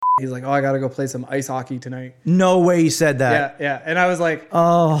He's like, "Oh, I got to go play some ice hockey tonight." No way he said that. Yeah. And I was like,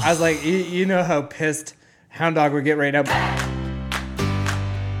 you know how pissed Hound Dog would get right now.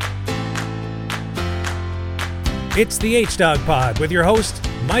 It's the H-Dog Pod with your host,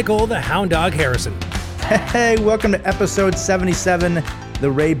 Michael the Hound Dog Harrison. Hey, welcome to episode 77,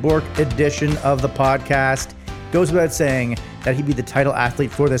 the Ray Bourque edition of the podcast. Goes without saying that he'd be the title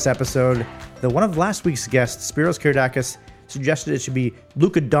athlete for this episode. Though one of last week's guests, Spyros Kyriarakis, suggested it should be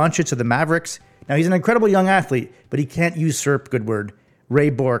Luka Doncic of the Mavericks. Now, he's an incredible young athlete, but he can't usurp, good word, Ray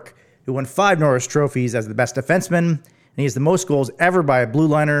Bourque, who won 5 Norris trophies as the best defenseman, and he has the most goals ever by a blue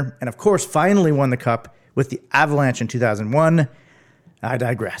liner, and of course, finally won the cup with the Avalanche in 2001. I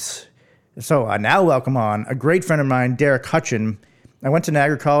digress. So now welcome on a great friend of mine, Derek Hutchin. I went to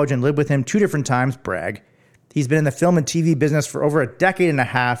Niagara College and lived with him 2 different times, brag. He's been in the film and TV business for over a decade and a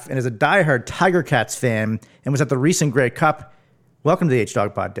half and is a diehard Tiger Cats fan and was at the recent Grey Cup. Welcome to the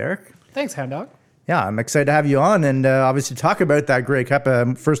H-Dog Pod, Derek. Thanks, Hound Dog. Yeah, I'm excited to have you on and obviously talk about that Grey Cup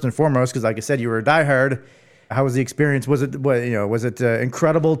first and foremost, because like I said, you were a diehard. How was the experience? Was it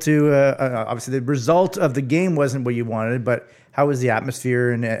incredible to obviously the result of the game wasn't what you wanted, but how was the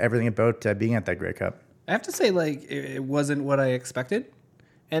atmosphere and everything about being at that Grey Cup? I have to say, like, it wasn't what I expected,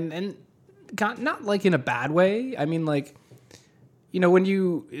 and not like in a bad way. I mean, like, you know, when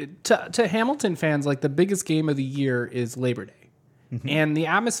to Hamilton fans, like the biggest game of the year is Labor Day, and the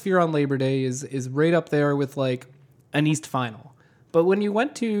atmosphere on Labor Day is right up there with like an East Final. But when I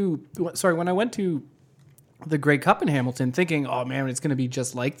went to the Grey Cup in Hamilton, thinking, oh man, it's going to be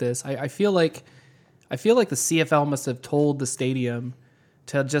just like this. I feel like the CFL must have told the stadium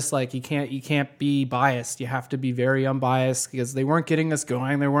to just like, you can't be biased. You have to be very unbiased, because they weren't getting us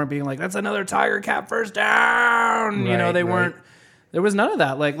going. They weren't being like, that's another Tiger Cat first down. Right, They weren't. There was none of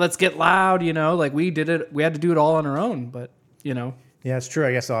that. Like, let's get loud. You know, like we did it. We had to do it all on our own. But you know. Yeah, it's true.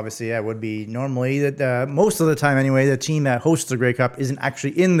 I guess obviously, yeah, it would be normally that most of the time anyway, the team that hosts the Grey Cup isn't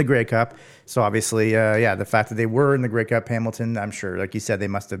actually in the Grey Cup. So obviously, the fact that they were in the Grey Cup, Hamilton, I'm sure, like you said, they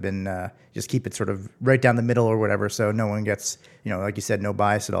must have been just keep it sort of right down the middle or whatever, so no one gets, like you said, no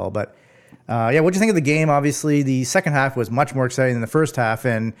bias at all. But what'd you think of the game? Obviously, the second half was much more exciting than the first half,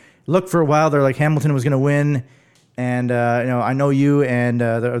 and looked for a while there like Hamilton was going to win. And I know you and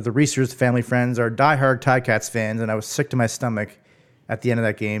the Reesers, family friends, are diehard Ticats fans, and I was sick to my stomach at the end of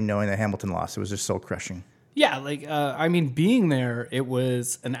that game, knowing that Hamilton lost. It was just so crushing. Yeah, like, I mean, being there, it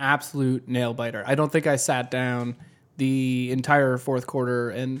was an absolute nail-biter. I don't think I sat down the entire fourth quarter,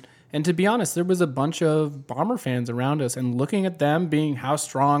 and to be honest, there was a bunch of Bomber fans around us, and looking at them being how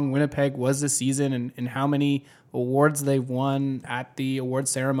strong Winnipeg was this season and how many awards they've won at the award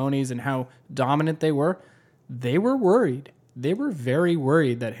ceremonies and how dominant they were worried. They were very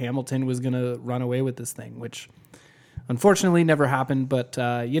worried that Hamilton was going to run away with this thing, which unfortunately never happened, but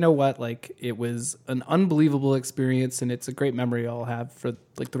you know what? Like, it was an unbelievable experience, and it's a great memory I'll have for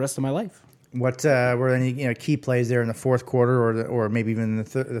like the rest of my life. What were any key plays there in the fourth quarter, or maybe even the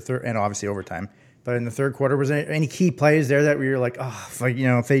third, and obviously overtime? But in the third quarter, was there any key plays there that we were like,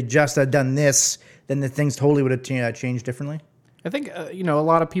 if they just had done this, then the things totally would have changed differently? I think a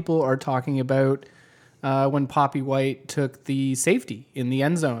lot of people are talking about when Poppy White took the safety in the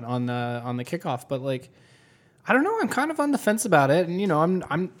end zone on the kickoff, but like, I don't know. I'm kind of on the fence about it, and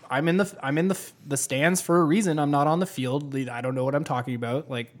I'm in the stands for a reason. I'm not on the field. I don't know what I'm talking about,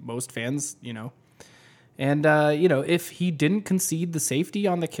 like most fans, And if he didn't concede the safety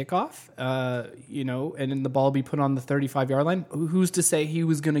on the kickoff, and then the ball be put on the 35-yard line, who's to say he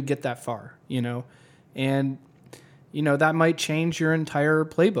was going to get that far, And that might change your entire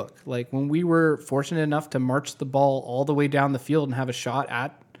playbook. Like when we were fortunate enough to march the ball all the way down the field and have a shot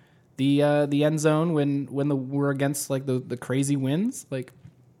at the end zone when we're against like the crazy winds,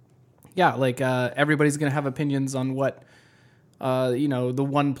 everybody's gonna have opinions on what the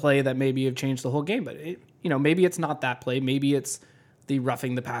one play that maybe have changed the whole game, but maybe it's not that play, maybe it's the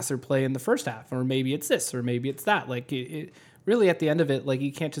roughing the passer play in the first half, or maybe it's this, or maybe it's that. Like it really, at the end of it, like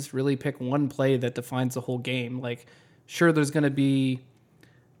you can't just really pick one play that defines the whole game. Like sure, there's gonna be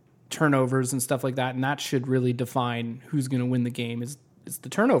turnovers and stuff like that, and that should really define who's gonna win the game. Is the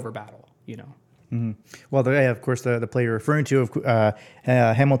turnover battle, Mm-hmm. Well, of course, the play you're referring to,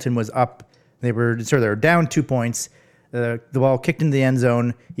 Hamilton was up. They were down 2 points. The ball kicked into the end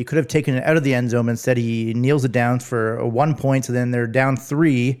zone. He could have taken it out of the end zone. Instead, he kneels it down for a 1 point. So then they're down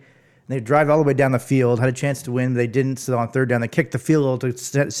 3. They drive all the way down the field, had a chance to win, but they didn't. So on third down, they kicked the field goal to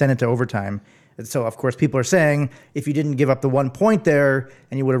send it to overtime. And so, of course, people are saying if you didn't give up the 1 point there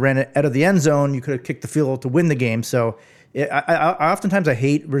and you would have ran it out of the end zone, you could have kicked the field goal to win the game. So I oftentimes I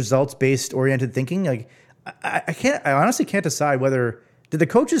hate results-based oriented thinking. Like I honestly can't decide whether Did the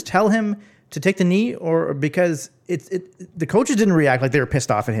coaches tell him to take the knee, or because the coaches didn't react like they were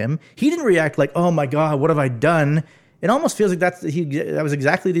pissed off at him? He didn't react like, oh my God, what have I done? It almost feels like that was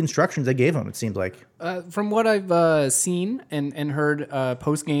exactly the instructions they gave him, it seems like. From what I've seen and heard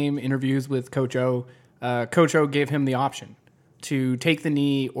post-game interviews with Coach O, Coach O gave him the option to take the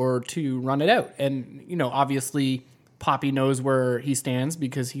knee or to run it out. And, obviously Poppy knows where he stands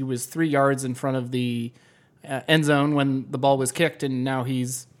because he was 3 yards in front of the end zone when the ball was kicked, and now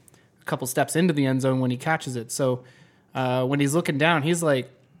he's a couple steps into the end zone when he catches it. So when he's looking down, he's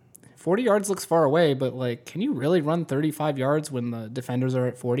like, 40 yards looks far away, but like, can you really run 35 yards when the defenders are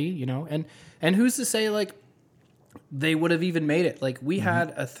at 40, And who's to say like they would have even made it? Like we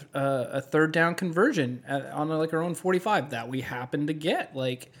had a third down conversion on like our own 45 that we happened to get.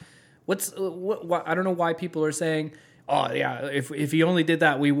 Like what I don't know why people are saying, oh yeah, if he only did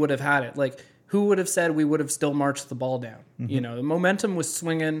that, we would have had it. Like who would have said we would have still marched the ball down? The momentum was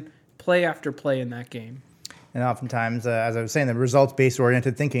swinging play after play in that game. And oftentimes, as I was saying, the results-based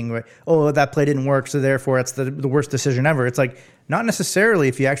oriented thinking, like, oh, that play didn't work, so therefore it's the worst decision ever. It's like, not necessarily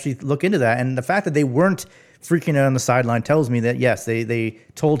if you actually look into that. And the fact that they weren't freaking out on the sideline tells me that, yes, they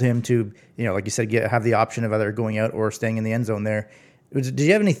told him to, like you said, have the option of either going out or staying in the end zone there. Did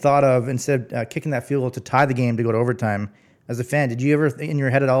you have any thought of, instead of kicking that field goal to tie the game to go to overtime, as a fan, did you ever in your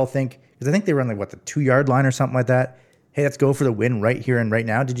head at all think, because I think they were on like, the 2-yard line or something like that, hey, let's go for the win right here and right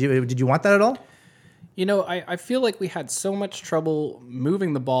now. Did you want that at all? I feel like we had so much trouble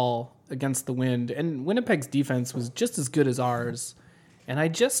moving the ball against the wind, and Winnipeg's defense was just as good as ours. And I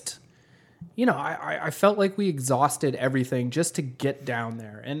just, I felt like we exhausted everything just to get down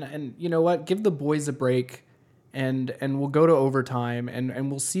there. And you know what? Give the boys a break, and we'll go to overtime,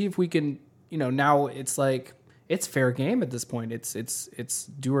 and we'll see if we can, now it's like, it's fair game at this point. It's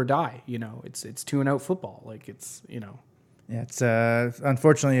do or die, it's 2-and-out football. Like it's. Yeah, it's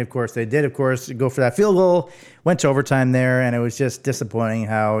unfortunately, of course, they did, go for that field goal, went to overtime there, and it was just disappointing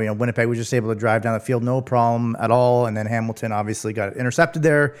how, Winnipeg was just able to drive down the field, no problem at all, and then Hamilton obviously got intercepted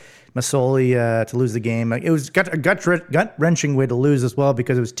there, Masoli to lose the game. It was a gut-wrenching way to lose as well,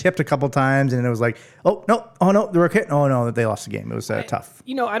 because it was tipped a couple times, and it was like, oh, no, they were hit. Oh, no, they lost the game. It was tough.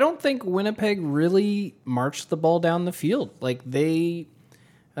 I don't think Winnipeg really marched the ball down the field. Like, they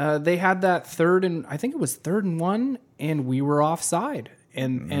had that third and 1, and we were offside,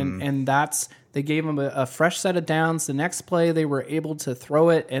 and that's, they gave them a fresh set of downs. The next play they were able to throw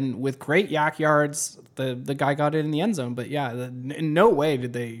it, and with great yak yards, the guy got it in the end zone. But yeah, in no way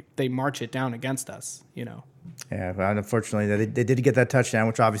did they march it down against us. Yeah, but unfortunately they did get that touchdown,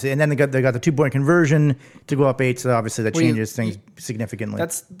 which obviously, and then they got the 2-point conversion to go up 8. So obviously that changes things significantly.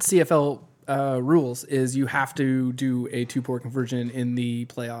 That's CFL. Rules is you have to do a 2-point conversion in the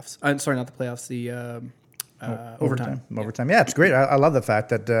playoffs. Sorry, not the playoffs. The overtime. Overtime. Yeah, it's great. I love the fact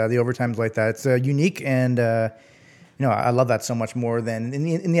that the overtime's like that. It's unique, and I love that so much more than in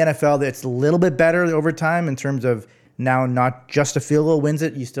the NFL. It's a little bit better the overtime in terms of now not just a field goal wins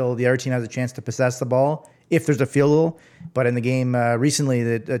it. The other team has a chance to possess the ball if there's a field goal. But in the game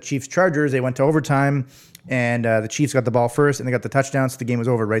recently, the Chiefs Chargers, they went to overtime, and the Chiefs got the ball first, and they got the touchdown, so the game was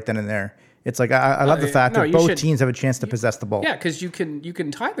over right then and there. It's like I love the fact that both teams have a chance to possess the ball. Yeah, because you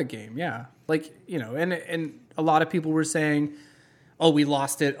can tie the game. Yeah, like and a lot of people were saying, "Oh, we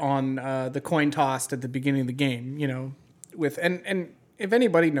lost it on the coin toss at the beginning of the game." With and if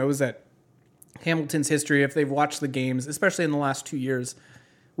anybody knows that Hamilton's history, if they've watched the games, especially in the last 2 years,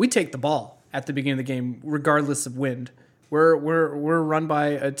 we take the ball at the beginning of the game, regardless of wind. We're run by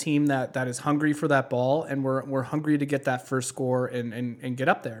a team that is hungry for that ball, and we're hungry to get that first score and get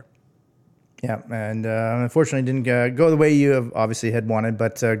up there. Yeah, and unfortunately didn't go the way you obviously had wanted,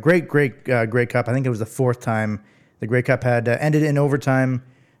 but great Grey Cup. I think it was the 4th time the Grey Cup had ended in overtime.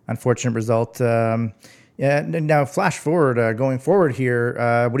 Unfortunate result. Now, flash forward, going forward here,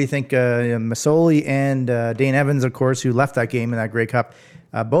 what do you think? Masoli and Dane Evans, of course, who left that game in that Grey Cup,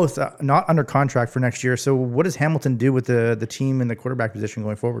 both not under contract for next year. So what does Hamilton do with the team in the quarterback position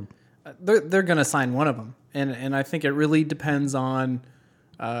going forward? They're going to sign one of them, and I think it really depends on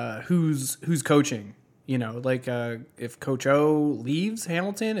who's coaching. If Coach O leaves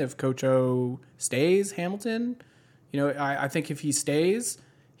Hamilton, if Coach O stays Hamilton, I think if he stays,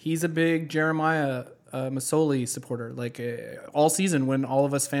 he's a big Jeremiah Masoli supporter. Like all season, when all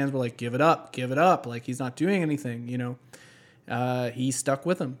of us fans were like, give it up, like he's not doing anything. He stuck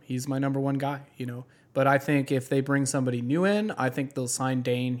with him. He's my number one guy. But I think if they bring somebody new in, I think they'll sign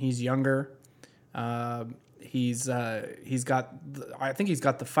Dane. He's younger. He's got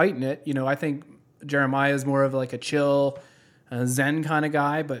the fight in it. I think Jeremiah is more of like a chill, zen kind of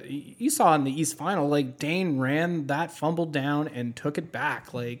guy. But you saw in the East Final, like Dane ran that fumble down and took it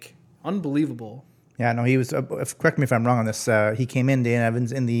back, like unbelievable. Yeah, no, he was, correct me if I'm wrong on this, he came in, Dan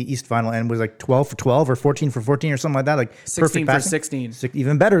Evans, in the East Final and was like 12 for 12 or 14 for 14 or something like that. Like 16 perfect for passing. 16.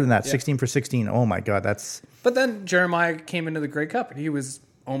 Even better than that, 16 for 16. Oh my God, that's... But then Jeremiah came into the Grey Cup and he was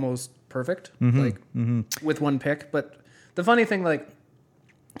almost perfect, with one pick. But the funny thing, like,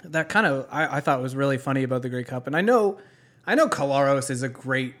 that kind of, I thought was really funny about the Grey Cup. And I know Collaros is a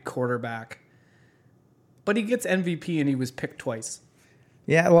great quarterback, but he gets MVP and he was picked twice.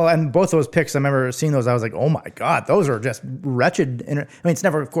 Yeah, well, and both those picks, I remember seeing those, I was like, oh my God, those are just wretched. I mean, it's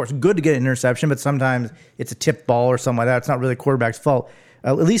never, of course, good to get an interception, but sometimes it's a tip ball or something like that. It's not really a quarterback's fault.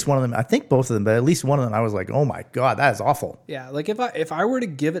 At least one of them, I think both of them, but at least one of them, I was like, oh my God, that is awful. Yeah, like if I were to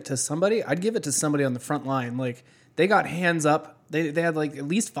give it to somebody, I'd give it to somebody on the front line. Like, they got hands up. They had like at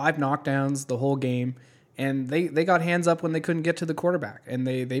least 5 knockdowns the whole game, and they got hands up when they couldn't get to the quarterback, and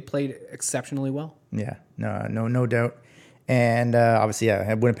they played exceptionally well. Yeah, no doubt. And obviously,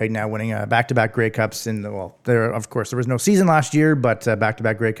 yeah, Winnipeg now winning back-to-back Grey Cups. There was no season last year, but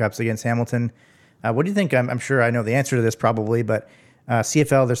back-to-back Grey Cups against Hamilton. What do you think? I'm sure I know the answer to this probably, but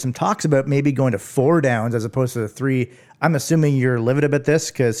CFL, there's some talks about maybe going to 4 downs as opposed to the 3. I'm assuming you're livid about this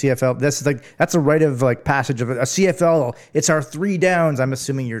because CFL, that's a rite of like passage of a CFL. It's our 3 downs. I'm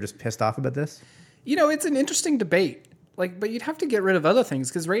assuming you're just pissed off about this. You know, it's an interesting debate. Like, but you'd have to get rid of other things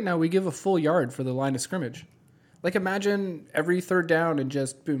because right now we give a full yard for the line of scrimmage. Like, imagine every 3rd down and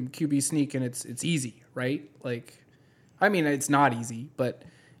just boom, QB sneak, and it's easy, right? Like, I mean, it's not easy, but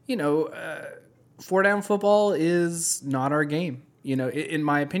 4 down football is not our game. You know, in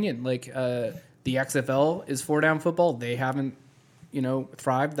my opinion, like the XFL is 4 down football. They haven't,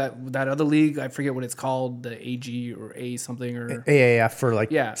 thrived. That other league, I forget what it's called, the AG or A something or AAF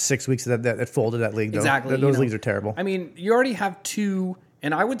for 6 weeks that folded that league. Though. Exactly, those leagues are terrible. I mean, you already have 2,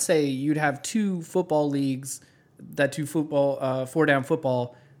 and I would say you'd have 2 football leagues. That 2 football, 4 down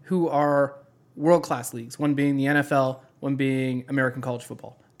football, who are world-class leagues, one being the NFL, one being American college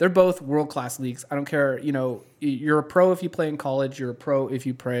football. They're both world-class leagues. I don't care, you're a pro if you play in college, you're a pro if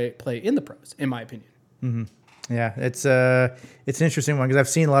you play in the pros, in my opinion. Mm-hmm. Yeah, it's an interesting one because I've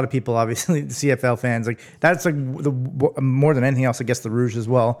seen a lot of people, obviously, the CFL fans, like that's like more than anything else, I guess the Rouge as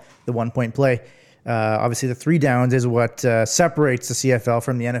well, the 1-point play. Obviously, the 3 downs is what separates the CFL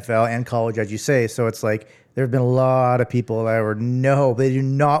from the NFL and college, as you say. So it's like there have been a lot of people that they do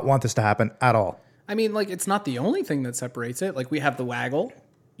not want this to happen at all. I mean, like, it's not the only thing that separates it. Like, we have the waggle,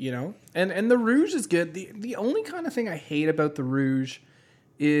 and the Rouge is good. The only kind of thing I hate about the Rouge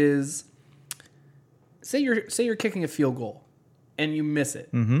is say you're kicking a field goal and you miss it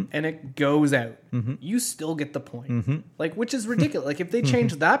and it goes out. You still get the point. Like, which is ridiculous. Like, if they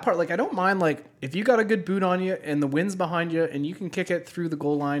change that part, like, I don't mind, like, if you got a good boot on you and the wind's behind you and you can kick it through the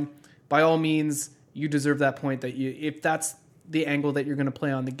goal line, by all means, you deserve that point. If that's the angle that you're going to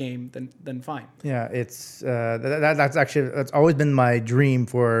play on the game, then fine. Yeah, it's that's always been my dream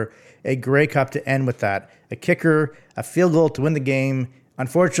for a Grey Cup to end with that. A kicker, a field goal to win the game.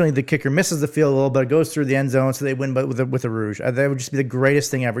 Unfortunately, the kicker misses the field goal, but it goes through the end zone, so they win but with a Rouge. That would just be the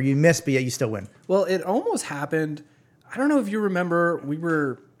greatest thing ever. You miss, but yet you still win. Well, it almost happened. I don't know if you remember, we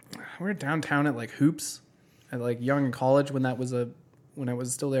were downtown at like Hoops at like Young in college when I was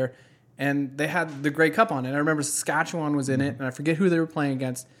still there. And they had the Grey Cup on it. I remember Saskatchewan was in it, and I forget who they were playing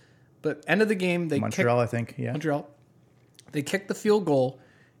against. But end of the game, Montreal, I think. Yeah, Montreal. They kicked the field goal.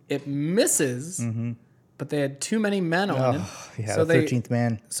 It misses, but they had too many men on it. Yeah, so the 13th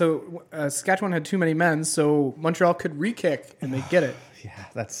man. So Saskatchewan had too many men, so Montreal could re-kick, and they get it. Yeah,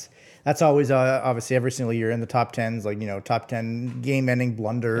 that's always obviously every single year in the top 10s, like top 10 game-ending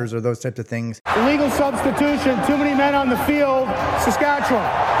blunders or those types of things. Illegal substitution, too many men on the field, Saskatchewan.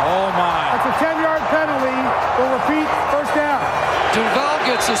 Oh my! That's a 10-yard penalty. We'll repeat, first down. Duval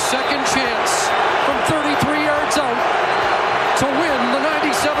gets a second chance from 33 yards out to win the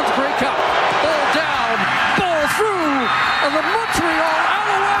 97th Grey Cup. Ball down, ball through, and the Montreal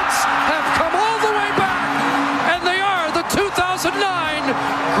Alouettes have come all the way back, and they are the 2009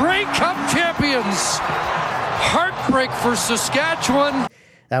 Grey Cup champions. Heartbreak for Saskatchewan.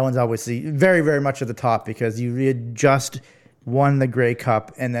 That one's obviously very, very much at the top because you had just won the Grey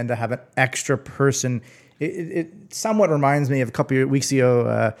Cup, and then to have an extra person, it somewhat reminds me of a couple of weeks ago.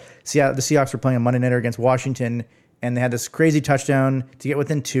 The Seahawks were playing a Monday nighter against Washington, and they had this crazy touchdown to get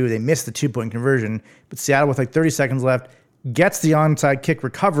within 2. They missed the 2-point conversion, but Seattle, with like 30 seconds left, gets the onside kick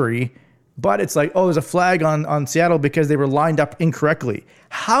recovery. But it's like, there's a flag on Seattle because they were lined up incorrectly.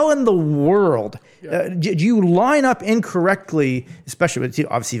 How in the world do you line up incorrectly, especially with,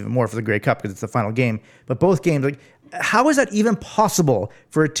 obviously even more for the Grey Cup because it's the final game, but both games, like, how is that even possible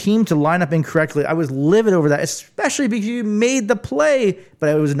for a team to line up incorrectly? I was livid over that, especially because you made the play, but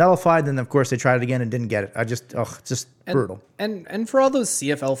it was nullified. Then, of course, they tried it again and didn't get it. It's just brutal. And for all those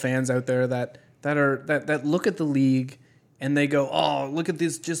CFL fans out there that look at the league and they go, oh, look at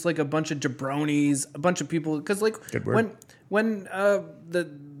this, just like a bunch of jabronis, a bunch of people. Because like when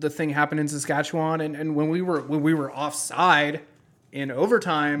the thing happened in Saskatchewan and when we were offside in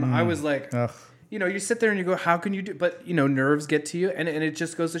overtime, I was like, you sit there and you go, how can you do? But nerves get to you, and it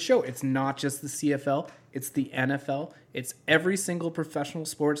just goes to show it's not just the CFL, it's the NFL, it's every single professional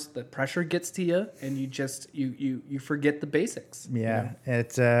sports. The pressure gets to you, and you just you forget the basics. Yeah,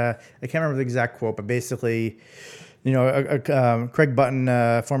 it's I can't remember the exact quote, but basically, Craig Button,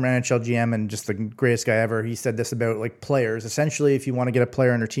 former NHL GM and just the greatest guy ever, he said this about like players. Essentially, if you want to get a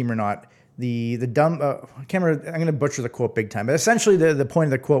player on your team or not, the dumb I can't remember. I'm going to butcher the quote big time, but essentially the point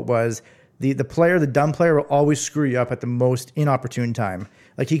of the quote was the dumb player will always screw you up at the most inopportune time.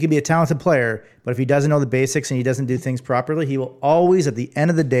 Like he can be a talented player, but if he doesn't know the basics and he doesn't do things properly, he will always at the end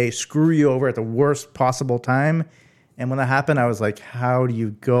of the day screw you over at the worst possible time. And when that happened, I was like, how do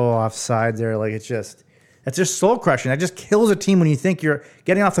you go offside there? Like it's just soul crushing. That just kills a team when you think you're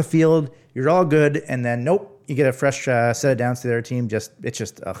getting off the field, you're all good, and then nope, you get a fresh set of downs to their team. It's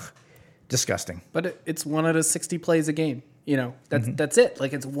just disgusting. But it's 1 out of 60 plays a game. That's it.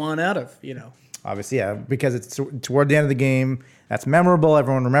 Like it's 1 out of. Obviously, yeah, because it's toward the end of the game. That's memorable.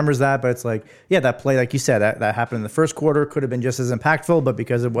 Everyone remembers that. But it's like, yeah, that play, like you said, that happened in the first quarter, could have been just as impactful. But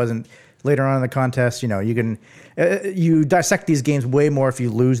because it wasn't later on in the contest, you dissect these games way more if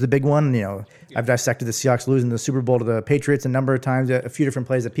you lose the big one. I've dissected the Seahawks losing the Super Bowl to the Patriots a number of times, a few different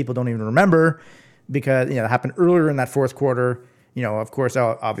plays that people don't even remember because it happened earlier in that fourth quarter. Of course,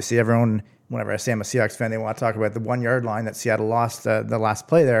 obviously everyone, whenever I say I'm a Seahawks fan, they want to talk about the 1 yard line that Seattle lost the last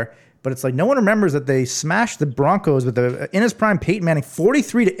play there. But it's like no one remembers that they smashed the Broncos with in his prime Peyton Manning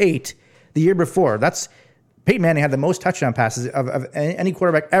 43-8 the year before. Peyton Manning had the most touchdown passes of any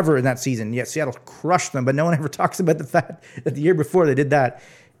quarterback ever in that season. Yet Seattle crushed them, but no one ever talks about the fact that the year before they did that.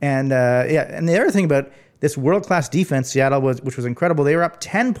 And and the other thing about this world-class defense, Seattle which was incredible. They were up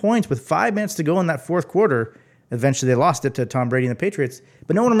 10 points with 5 minutes to go in that fourth quarter. Eventually, they lost it to Tom Brady and the Patriots.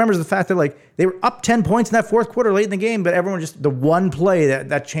 But no one remembers the fact that they were up 10 points in that fourth quarter late in the game, but everyone just the one play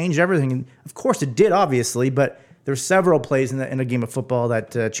that changed everything. And of course, it did, obviously, but there were several plays in a game of football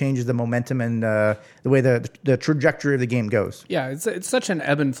that changes the momentum and the way the trajectory of the game goes. Yeah, it's such an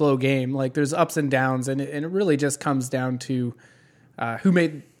ebb and flow game. Like there's ups and downs, and it really just comes down to who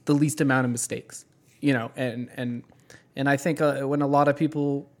made the least amount of mistakes. And I think when a lot of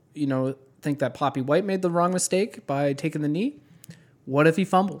people think that Poppy White made the wrong mistake by taking the knee, what if he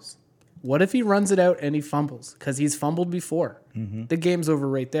fumbles? What if he runs it out and he fumbles? Because he's fumbled before. Mm-hmm. The game's over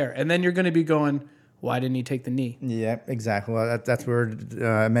right there. And then you're going to be going, why didn't he take the knee? Yeah, exactly. Well, that's where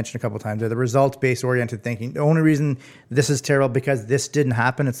I mentioned a couple of times. The results-based oriented thinking. The only reason this is terrible because this didn't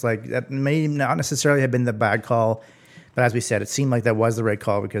happen. It's like that may not necessarily have been the bad call. But as we said, it seemed like that was the right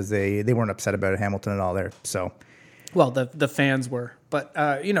call because they weren't upset about it, Hamilton at all there. So, well, the fans were. But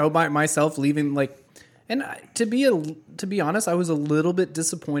myself leaving, and to be honest, I was a little bit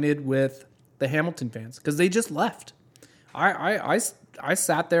disappointed with the Hamilton fans because they just left. I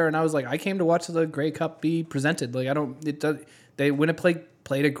sat there and I was like, I came to watch the Grey Cup be presented. They Winnipeg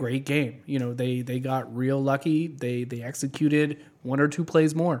played a great game. They got real lucky. They executed 1 or 2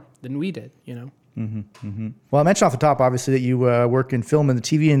 plays more than we did. Mm-hmm, mm-hmm. Well, I mentioned off the top, obviously, that you work in film and the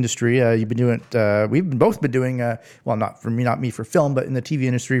TV industry. You've been doing it. We've both been doing, not me for film, but in the TV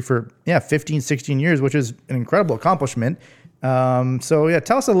industry for 15, 16 years, which is an incredible accomplishment. Tell us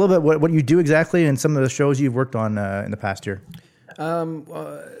a little bit what you do exactly and some of the shows you've worked on in the past year. I'm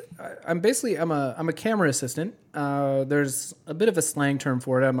a camera assistant. There's a bit of a slang term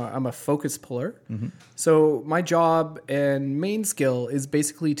for it. I'm a focus puller. Mm-hmm. So my job and main skill is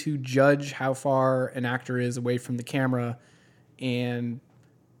basically to judge how far an actor is away from the camera and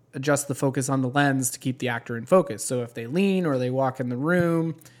adjust the focus on the lens to keep the actor in focus. So if they lean or they walk in the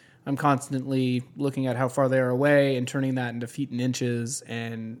room, I'm constantly looking at how far they are away and turning that into feet and inches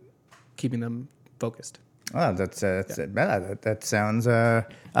and keeping them focused. Oh, that sounds. I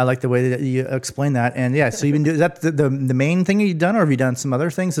like the way that you explain that, and so you've been doing. Is that the main thing you've done, or have you done some other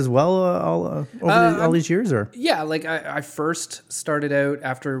things as well over all these years? Or I first started out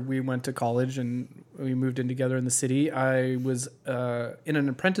after we went to college and we moved in together in the city. I was in an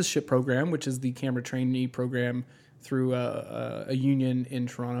apprenticeship program, which is the camera trainee program through a union in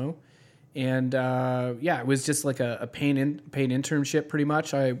Toronto, and it was just like a paid internship, pretty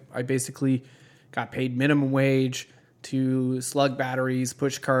much. I basically got paid minimum wage to slug batteries,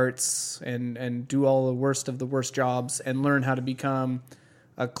 push carts, and do all the worst of the worst jobs, and learn how to become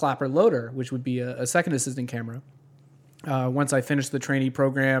a clapper loader, which would be a second assistant camera. Once I finished the trainee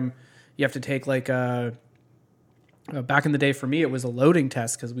program, you have to take like back in the day for me, it was a loading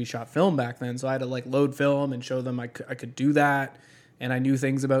test because we shot film back then. So I had to like load film and show them I could do that. And I knew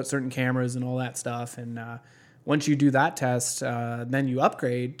things about certain cameras and all that stuff. And once you do that test, then you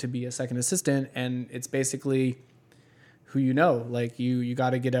upgrade to be a second assistant. And it's basically who you know. Like you got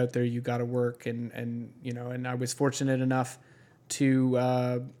to get out there, you got to work. And I was fortunate enough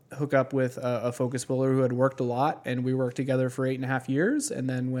to hook up with a focus puller who had worked a lot, and we worked together for 8.5 years. And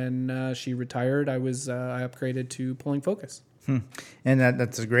then when she retired, I upgraded to pulling focus. And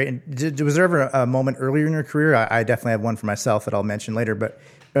that's great. And was there ever a moment earlier in your career? I definitely have one for myself that I'll mention later, but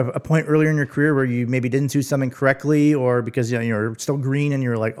a point earlier in your career where you maybe didn't do something correctly, or because you're still green and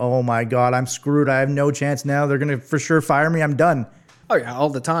you're like, oh my God, I'm screwed. I have no chance now. They're going to for sure fire me. I'm done. Oh yeah, all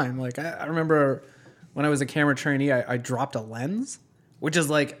the time. Like I remember when I was a camera trainee, I dropped a lens, which is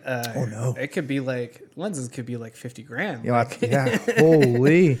like, oh no, it could be like, lenses could be like 50 grand. Yeah,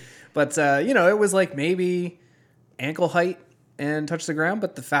 holy. But, it was like maybe ankle height and touch the ground.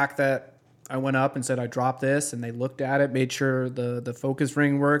 But the fact that I went up and said, I dropped this, and they looked at it, made sure the focus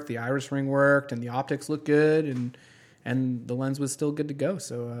ring worked, the iris ring worked, and the optics looked good, and the lens was still good to go.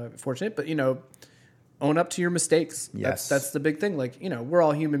 So fortunate, but, own up to your mistakes. Yes. That's the big thing. Like, we're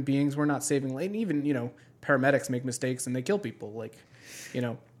all human beings. We're not saving life. And even, paramedics make mistakes and they kill people. Like,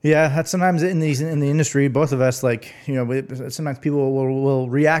 Yeah, that's sometimes in the industry, both of us, like, sometimes people will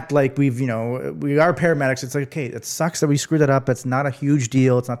react like we are paramedics. It's like, okay, it sucks that we screwed that up. It's not a huge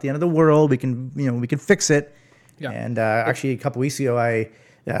deal. It's not the end of the world. We can fix it. Yeah. And actually a couple weeks ago, I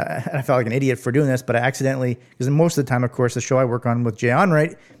felt like an idiot for doing this, but I accidentally, because most of the time, of course, the show I work on with Jay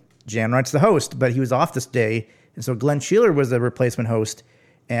Onrait, Jay Onrait's the host, but he was off this day. And so Glenn Sheeler was the replacement host.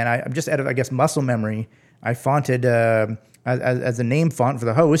 And I'm just out of, I guess, muscle memory, I fonted as a name font for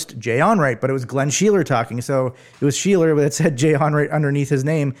the host, Jay Onrait, but it was Glenn Sheeler talking. So it was Sheeler, but it said Jay Onrait underneath his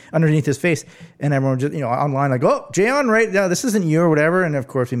name, underneath his face. And everyone just, online like, oh, Jay Onrait, no, this isn't you or whatever. And of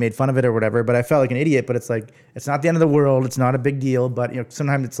course we made fun of it or whatever, but I felt like an idiot. But it's like, it's not the end of the world. It's not a big deal. But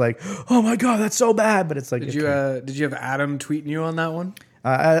sometimes it's like, oh my God, that's so bad. But it's like, did you have Adam tweeting you on that one?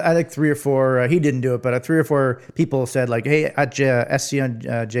 I like 3 or 4, he didn't do it, but 3 or 4 people said like, hey, at SC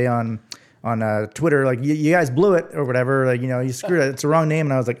Jay on Twitter, like you guys blew it or whatever, like, you screwed it. It's the wrong name.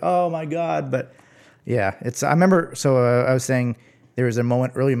 And I was like, oh my God. But yeah, I remember, so I was saying there was a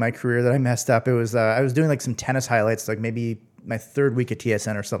moment early in my career that I messed up. It was, I was doing like some tennis highlights, like maybe my 3rd week at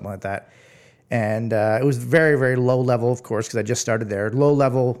TSN or something like that. And it was very, very low level, of course, because I just started there. Low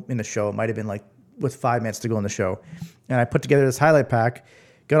level in the show. It might have been like with 5 minutes to go in the show. And I put together this highlight pack,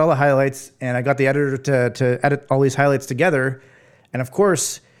 got all the highlights, and I got the editor to edit all these highlights together. And of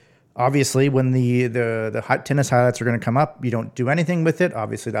course, obviously, when the tennis highlights are going to come up, you don't do anything with it.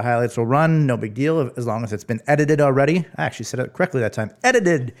 Obviously, the highlights will run, no big deal, as long as it's been edited already. I actually said it correctly that time.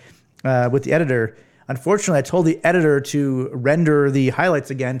 Edited with the editor. Unfortunately, I told the editor to render the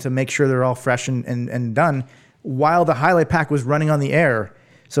highlights again to make sure they're all fresh and done while the highlight pack was running on the air.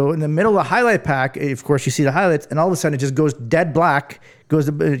 So in the middle of the highlight pack, of course, you see the highlights, and all of a sudden it just goes dead black, goes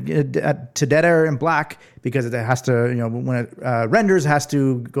to dead air and black, because it has to, when it renders, it has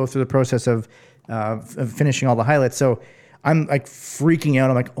to go through the process of finishing all the highlights. So I'm like freaking out.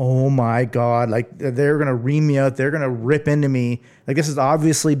 I'm like, oh my God, like they're going to ream me out. They're going to rip into me. Like, this is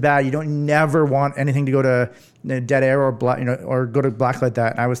obviously bad. You don't never want anything to go to dead air or black, or go to black like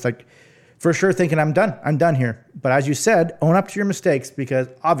that. And I was like, for sure thinking I'm done here. But as you said, own up to your mistakes, because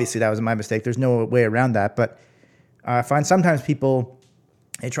obviously that was my mistake. There's no way around that. But I find sometimes people,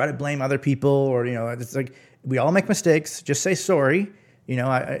 they try to blame other people, or, it's like, we all make mistakes. Just say sorry.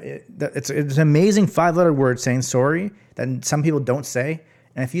 It's an amazing 5-letter word, saying sorry, that some people don't say.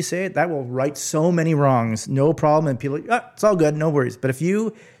 And if you say it, that will right so many wrongs. No problem. And people are like, it's all good, no worries. But if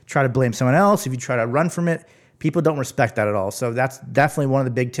you try to blame someone else, if you try to run from it, people don't respect that at all. So that's definitely one of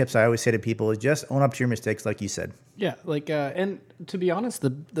the big tips I always say to people, is just own up to your mistakes, like you said. Yeah, and to be honest, the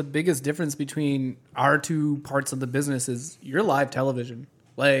biggest difference between our two parts of the business is you're live television.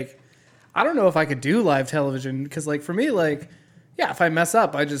 Like, I don't know if I could do live television, because, like, for me, like, yeah, if I mess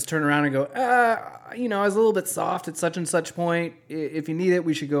up, I just turn around and go, I was a little bit soft at such and such point. If you need it,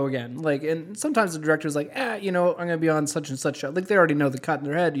 we should go again. Like, and sometimes the director's like, I'm going to be on such and such show. Like, they already know the cut in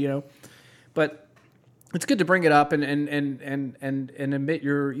their head, But it's good to bring it up and admit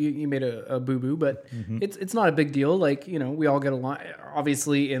you made a boo boo, but it's not a big deal. Like, we all get along.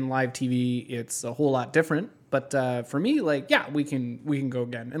 Obviously, in live TV, it's a whole lot different. But for me, like, yeah, we can go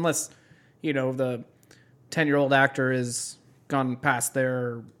again, unless 10-year-old actor is gone past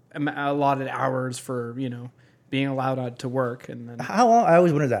their allotted hours for, being allowed to work. And then How long? I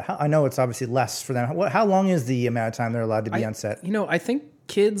always wondered that. I know it's obviously less for them. How long is the amount of time they're allowed to be on set? I think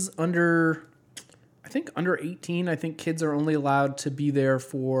kids under 18, I think kids are only allowed to be there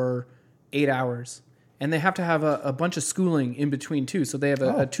for 8 hours. And they have to have a bunch of schooling in between too. So they have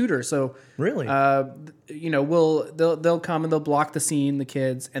a tutor. So Really? they'll come and they'll block the scene, the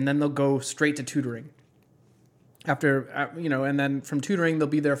kids, and then they'll go straight to tutoring. After, and then from tutoring, they'll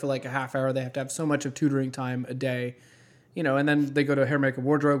be there for like a half hour. They have to have so much of tutoring time a day, and then they go to hair, makeup,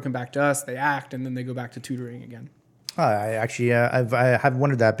 wardrobe, come back to us, they act, and then they go back to tutoring again. I actually, I have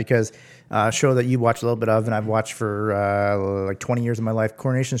wondered that because a show that you watch a little bit of, and I've watched for like 20 years of my life,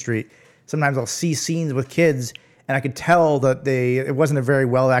 Coronation Street. Sometimes I'll see scenes with kids, and I could tell that it wasn't a very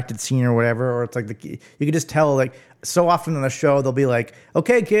well acted scene or whatever, or it's like you could just tell, like, so often on the show they'll be like,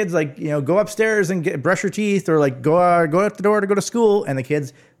 okay, kids, like, go upstairs and brush your teeth, or like go out the door to go to school, and the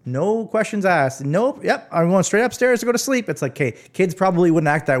kids, no questions asked. Nope. Yep. I'm going straight upstairs to go to sleep. It's like, okay, kids probably wouldn't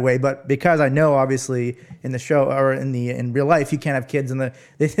act that way, but because I know, obviously, in the show or in real life, you can't have kids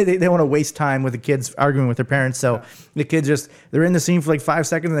they don't want to waste time with the kids arguing with their parents. So the kids they're in the scene for like 5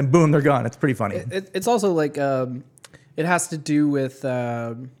 seconds and then boom, they're gone. It's pretty funny. It's also like, it has to do with,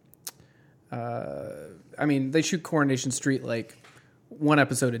 they shoot Coronation Street like one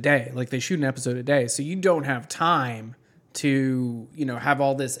episode a day. Like they shoot an episode a day. So you don't have time to have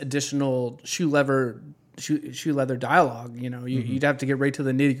all this additional shoe leather dialogue. You'd have to get right to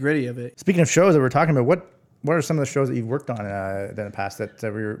the nitty gritty of it. Speaking of shows that we're talking about, what are some of the shows that you've worked on in the past that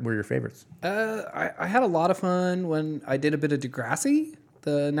were your favorites? I had a lot of fun when I did a bit of Degrassi,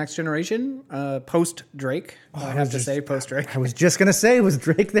 The Next Generation, post Drake. I have to say post Drake. I was just gonna say, was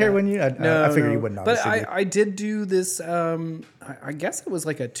Drake there when you? I figured you wouldn't. But I did do this. I guess it was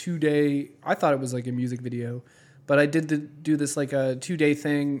like a 2-day. I thought it was like a music video. But I did do this like a 2-day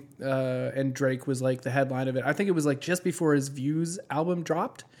thing, and Drake was like the headline of it. I think it was like just before his Views album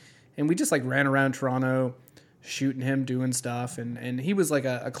dropped, and we just like ran around Toronto shooting him, doing stuff, and he was like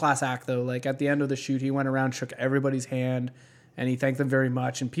a class act though. Like at the end of the shoot, he went around, shook everybody's hand, and he thanked them very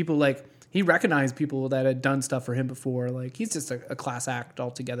much. And people he recognized people that had done stuff for him before. Like he's just a class act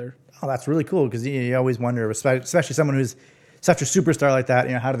altogether. Oh, that's really cool because you always wonder, especially someone who's such a superstar like that,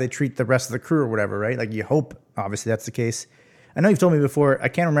 how do they treat the rest of the crew or whatever, right? Like you hope, obviously, that's the case. I know you've told me before. I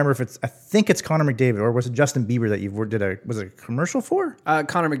can't remember if I think it's Connor McDavid, or was it Justin Bieber that was it a commercial for?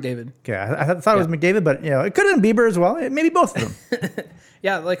 Connor McDavid. Okay, I thought it was McDavid, but it could have been Bieber as well. Maybe both of them.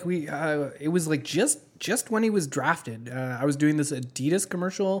 Yeah, like it was like just when he was drafted. I was doing this Adidas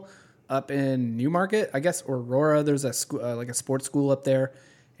commercial up in Newmarket, I guess, or Aurora. There's a school, like a sports school up there.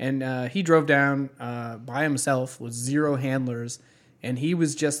 And he drove down by himself with 0 handlers. And he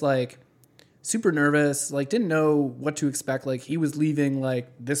was just like super nervous, like didn't know what to expect. Like he was leaving like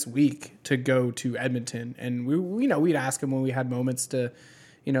this week to go to Edmonton. And we'd ask him when we had moments to,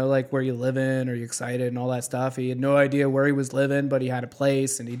 like where you living, are you excited and all that stuff. He had no idea where he was living, but he had a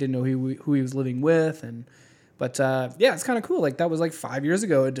place and he didn't know who he was living with. But it's kind of cool. Like that was like 5 years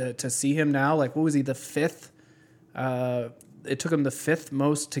ago to see him now. Like what was he, the 5th? It took him the 5th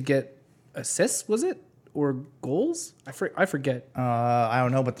most to get assists, was it? Or goals? I forget. I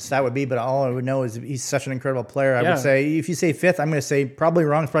don't know what the stat would be, but all I would know is he's such an incredible player. I would say, if you say 5th, I'm going to say probably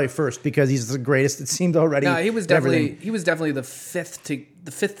wrong. It's probably 1st because he's the greatest. It seemed already. No, he was definitely the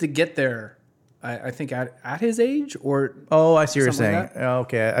 5th to get there. I think at his age or. Oh, I see what you're saying. Like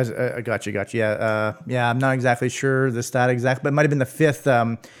okay, I got you. Yeah, I'm not exactly sure the stat exact, but it might have been the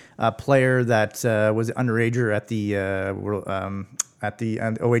 5th player that was underager at the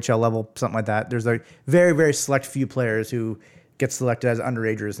OHL level, something like that. There's a very, very select few players who get selected as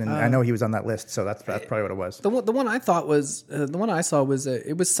underagers, and I know he was on that list, so that's probably what it was. The one I thought was the one I saw was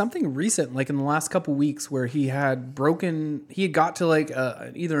it was something recent, like in the last couple weeks, where he had got to like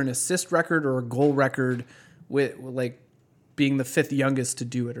either an assist record or a goal record with like being the 5th youngest to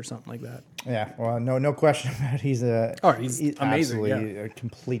do it or something like that. Yeah, well, no question about it. He's amazing, absolutely a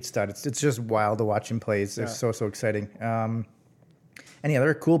complete stud. It's just wild to watch him play. It's so exciting. Any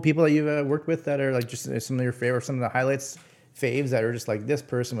other cool people that you've worked with that are like just some of your favorite, some of the highlights, faves that are just like, this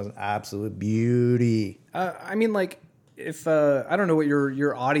person was an absolute beauty? I mean, like if I don't know what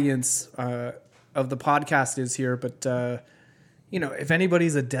your audience of the podcast is here, but if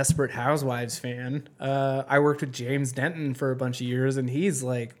anybody's a Desperate Housewives fan, I worked with James Denton for a bunch of years, and he's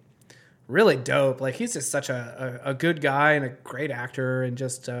like really dope. Like he's just such a good guy and a great actor, and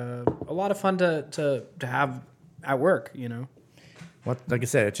just a lot of fun to have at work. Like I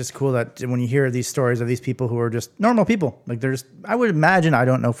said, it's just cool that when you hear these stories of these people who are just normal people, like I would imagine, I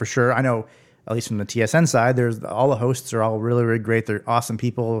don't know for sure. I know at least from the TSN side, there's all the hosts are all really, really great. They're awesome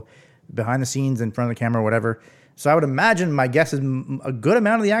people behind the scenes, in front of the camera, whatever. So I would imagine, my guess is a good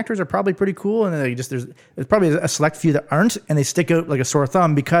amount of the actors are probably pretty cool, and there's probably a select few that aren't, and they stick out like a sore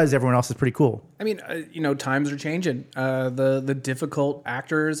thumb because everyone else is pretty cool. I mean, times are changing. The difficult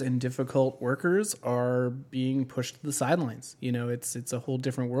actors and difficult workers are being pushed to the sidelines. It's a whole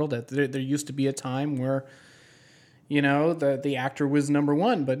different world. There used to be a time where, the actor was number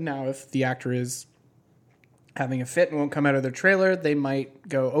one, but now if the actor is having a fit and won't come out of their trailer, they might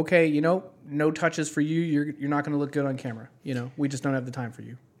go, okay, no touches for you. You're not going to look good on camera. We just don't have the time for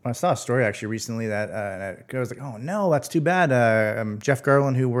you. I saw a story actually recently that I was like, oh no, that's too bad. Jeff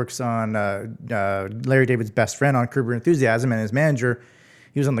Garland, who works on Larry David's best friend on Curb Your Enthusiasm, and his manager,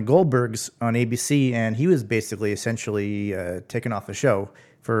 he was on the Goldbergs on ABC, and he was basically essentially taken off the show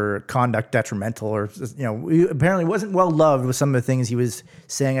for conduct detrimental, or he apparently wasn't well loved with some of the things he was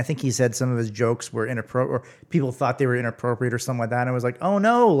saying. I think he said some of his jokes were inappropriate, or people thought they were inappropriate or something like that. And I was like, oh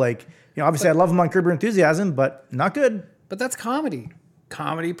no, obviously I love him on Curb Your Enthusiasm, but not good. But that's comedy.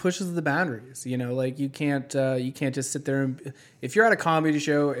 Comedy pushes the boundaries. You can't just sit there and, if you're at a comedy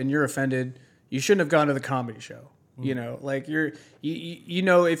show and you're offended, you shouldn't have gone to the comedy show.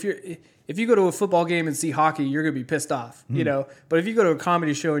 If you go to a football game and see hockey, you're going to be pissed off, But if you go to a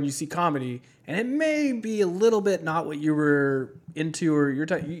comedy show and you see comedy, and it may be a little bit not what you were into, or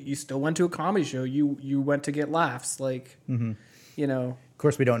you still went to a comedy show. You went to get laughs, Of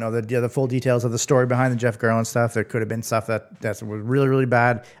course, we don't know the full details of the story behind the Jeff Garland stuff. There could have been stuff that was really, really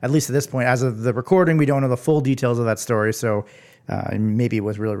bad. At least at this point, as of the recording, we don't know the full details of that story. So maybe it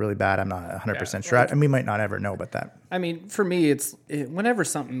was really, really bad. I'm not 100% sure. And we might not ever know about that. I mean, for me, whenever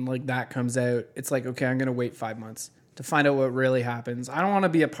something like that comes out, it's like, okay, I'm going to wait 5 months to find out what really happens. I don't want to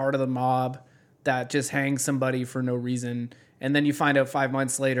be a part of the mob that just hangs somebody for no reason, and then you find out 5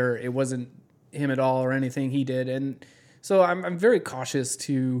 months later it wasn't him at all or anything he did. And so I'm very cautious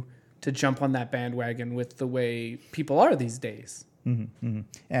to jump on that bandwagon with the way people are these days. Mm-hmm, mm-hmm.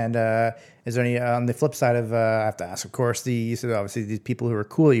 And is there any, on the flip side of, I have to ask, of course, obviously these people who are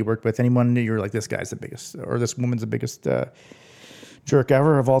cool you worked with, anyone you're like, this guy's the biggest, or this woman's the biggest jerk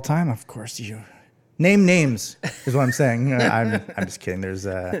ever of all time? Of course, you name names is what I'm saying. I'm just kidding. There's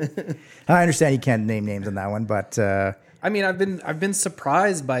I understand you can't name names on that one, but I mean, I've been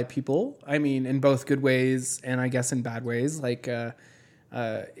surprised by people. I mean, in both good ways and I guess in bad ways.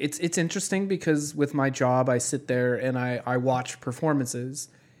 It's interesting because with my job, I sit there and I watch performances,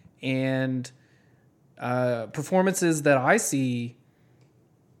 and performances that I see,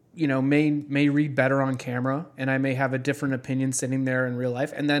 may read better on camera, and I may have a different opinion sitting there in real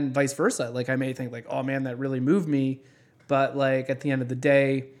life, and then vice versa. I may think oh man, that really moved me, but at the end of the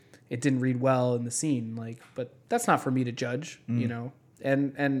day, it didn't read well in the scene. But that's not for me to judge,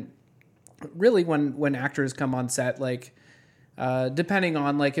 and really when actors come on set, depending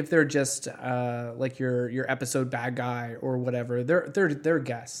on if they're just your episode bad guy or whatever, they're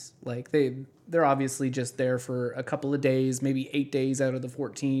guests. They're obviously just there for a couple of days, maybe 8 days out of the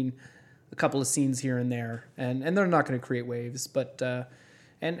 14, a couple of scenes here and there, and they're not going to create waves. But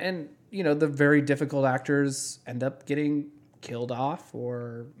and the very difficult actors end up getting killed off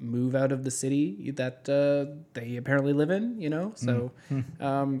or move out of the city that they apparently live in. So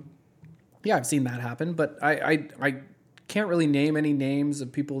yeah, I've seen that happen, but I can't really name any names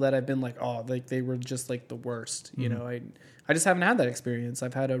of people that I've been they were just the worst. I just haven't had that experience.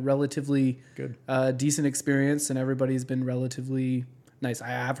 I've had a relatively good, decent experience, and everybody's been relatively nice. I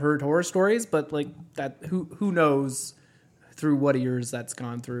have heard horror stories, but that, who knows through what ears that's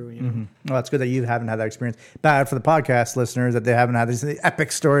gone through. Mm-hmm. Well, that's good that you haven't had that experience. Bad for the podcast listeners that they haven't had these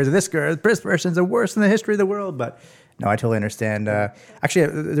epic stories of this person's the worst in the history of the world, but. No, I totally understand. Actually,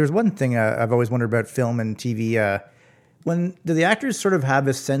 there's one thing I've always wondered about film and TV. Do the actors sort of have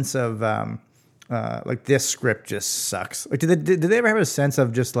a sense of this script just sucks? Do they ever have a sense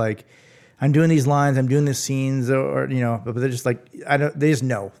of just I'm doing these lines, I'm doing these scenes, or but they're just they just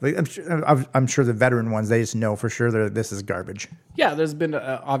know. I'm sure the veteran ones, they just know for sure that this is garbage. Yeah, there's been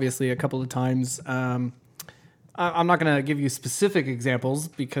obviously a couple of times. I'm not going to give you specific examples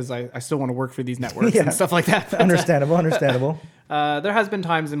because I still want to work for these networks and stuff like that. Understandable. There has been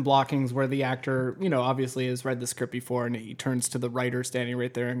times in blockings where the actor, obviously has read the script before, and he turns to the writer standing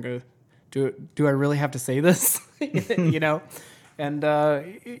right there and goes, do I really have to say this? And it's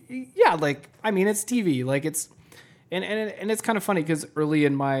TV. It's and it's kind of funny because early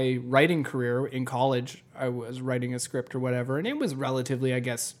in my writing career in college, I was writing a script or whatever, and it was relatively, I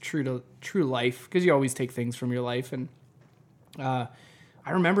guess, true life, because you always take things from your life. And I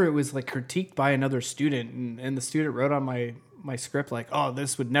remember it was critiqued by another student, and the student wrote on my my script like, oh,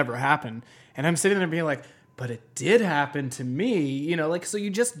 this would never happen. And I'm sitting there being like, but it did happen to me, you know, like, so you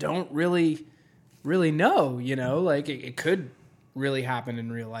just don't really know, you know, like it could really happen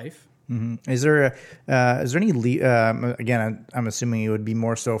in real life. Mm-hmm. Is there any again, I'm assuming it would be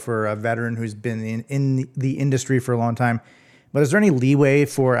more so for a veteran who's been in the industry for a long time, but is there any leeway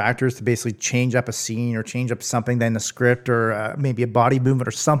for actors to basically change up a scene or change up something in the script, or maybe a body movement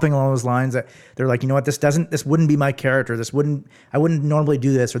or something along those lines that they're like, you know what, this wouldn't be my character, I wouldn't normally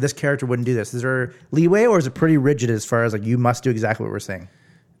do this, or this character wouldn't do this? Is there leeway, or is it pretty rigid as far as like you must do exactly what we're saying?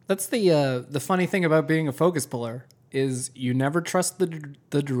 That's the funny thing about being a focus puller is you never trust the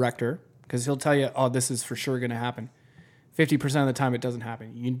director, because he'll tell you, oh, this is for sure going to happen. 50% of the time it doesn't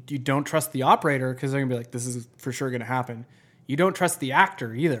happen. You don't trust the operator because they're going to be like, this is for sure going to happen. You don't trust the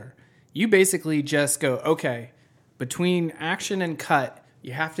actor either. You basically just go, okay, between action and cut,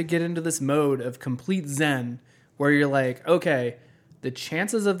 you have to get into this mode of complete zen where you're like, okay, the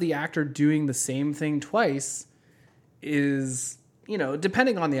chances of the actor doing the same thing twice is, you know,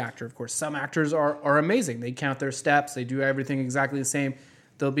 depending on the actor, of course. Some actors are amazing. They count their steps. They do everything exactly the same.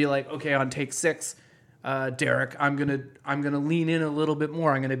 They'll be like, okay, on take 6, Derek, I'm gonna lean in a little bit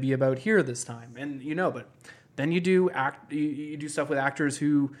more. I'm gonna be about here this time, and you know. But then you do stuff with actors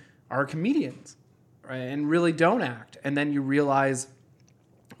who are comedians, right, and really don't act, and then you realize,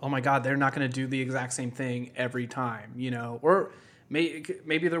 oh my God, they're not gonna do the exact same thing every time, you know, or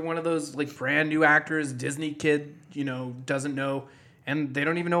maybe they're one of those like brand new actors, Disney kid, you know, doesn't know. And they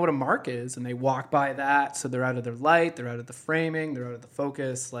don't even know what a mark is, and they walk by that, so they're out of their light, they're out of the framing, they're out of the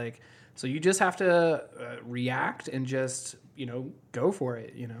focus. Like, so you just have to react and just, you know, go for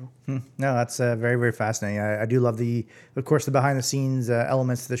it. You know. No, that's very, very fascinating. I do love of course, the behind the scenes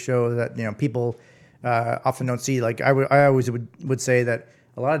elements to the show that, you know, people often don't see. Like I always would say that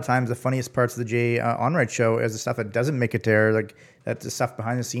a lot of times the funniest parts of the Jay Onrait show is the stuff that doesn't make it there. Like that's the stuff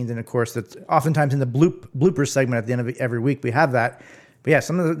behind the scenes, and of course that's oftentimes in the bloopers segment at the end of every week we have that. But yeah,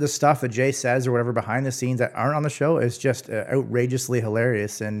 some of the stuff that Jay says or whatever behind the scenes that aren't on the show is just outrageously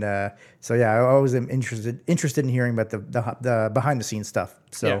hilarious. And so yeah, I always am interested in hearing about the behind the scenes stuff.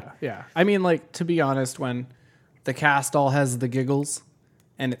 So yeah. I mean, like, to be honest, when the cast all has the giggles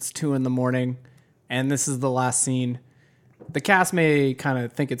and it's 2 a.m. and this is the last scene, the cast may kind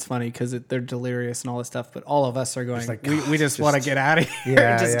of think it's funny because they're delirious and all this stuff, but all of us are going, like, we just want to get out of here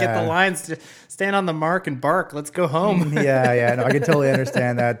and just get the lines, to stand on the mark and bark. Let's go home. Yeah. No, I can totally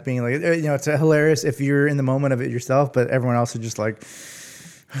understand that being like, you know, it's hilarious if you're in the moment of it yourself, but everyone else is just like,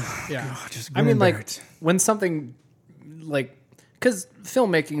 yeah. I mean, like, when something like, because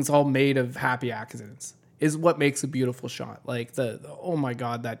filmmaking is all made of happy accidents is what makes a beautiful shot. Like the oh my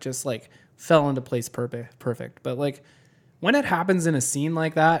God, that just like fell into place perfect. But like, when it happens in a scene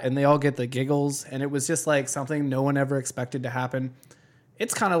like that and they all get the giggles and it was just like something no one ever expected to happen,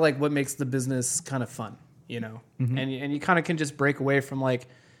 it's kind of like what makes the business kind of fun, you know? Mm-hmm. And you kind of can just break away from like,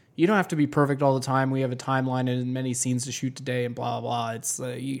 you don't have to be perfect all the time. We have a timeline and many scenes to shoot today and blah, blah. It's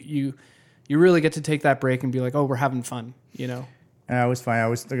you really get to take that break and be like, oh, we're having fun, you know? And I always find,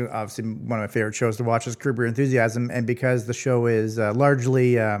 obviously one of my favorite shows to watch is Curb Your Enthusiasm. And because the show is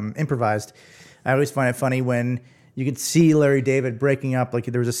largely improvised, I always find it funny when you could see Larry David breaking up. Like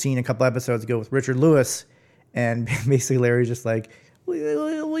there was a scene a couple episodes ago with Richard Lewis, and basically Larry's just like,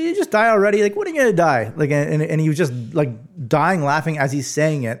 will you just die already? Like, when are you going to die? Like, and he was just like dying laughing as he's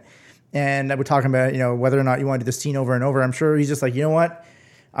saying it. And we're talking about, you know, whether or not you want to do the scene over and over. I'm sure he's just like, you know what?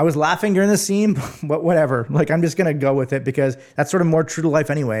 I was laughing during the scene, but whatever. Like, I'm just going to go with it because that's sort of more true to life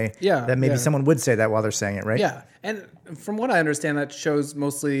anyway. Yeah. That maybe someone would say that while they're saying it, right? Yeah. And from what I understand, that show's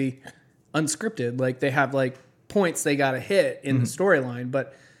mostly unscripted. Like, they have like points they got to hit in the storyline,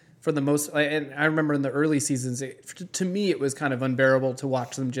 but for the most, and I remember in the early seasons, to me, it was kind of unbearable to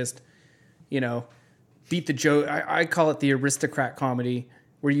watch them just, you know, beat the joke. I call it the aristocrat comedy,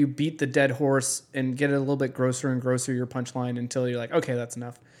 where you beat the dead horse and get it a little bit grosser and grosser, your punchline, until you're like, okay, that's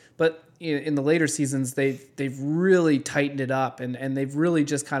enough. But in the later seasons, they've really tightened it up, and they've really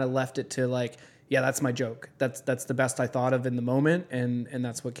just kind of left it to like, yeah, that's my joke. That's the best I thought of in the moment, and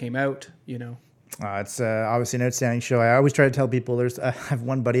that's what came out, you know. It's obviously an outstanding show. I always try to tell people I have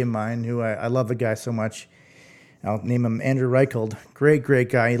one buddy of mine who I love the guy so much. I'll name him Andrew Reichhold. Great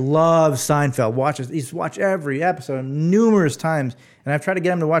guy. He loves Seinfeld. He's watched every episode numerous times. And I've tried to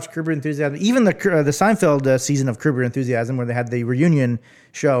get him to watch Curb Your Enthusiasm. Even the Seinfeld season of Curb Your Enthusiasm, where they had the reunion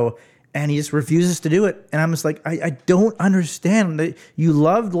show, and he just refuses to do it. And I'm just like, I don't understand. You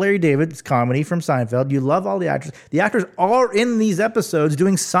loved Larry David's comedy from Seinfeld. You love all the actors. The actors are in these episodes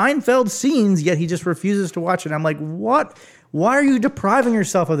doing Seinfeld scenes, yet he just refuses to watch it. I'm like, what? Why are you depriving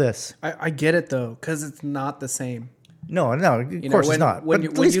yourself of this? I get it, though, because it's not the same. No, of course know, it's not. But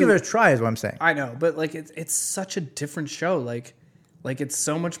at least give it a try is what I'm saying. I know, but like it's such a different show. Like it's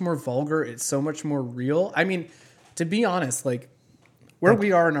so much more vulgar. It's so much more real. I mean, to be honest, like where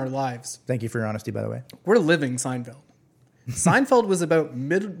we are in our lives. Thank you for your honesty, by the way. We're living Seinfeld. Seinfeld was about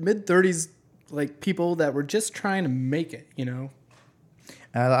mid-30s like people that were just trying to make it, you know.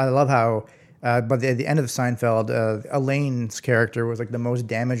 I love how, by the end of Seinfeld, Elaine's character was like the most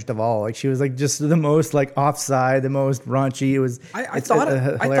damaged of all. Like she was like just the most like offside, the most raunchy. It was. I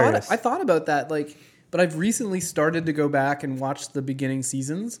thought about that, like, but I've recently started to go back and watch the beginning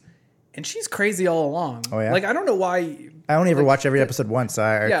seasons, and she's crazy all along. Oh yeah. Like I don't know why. I only ever watch every episode once.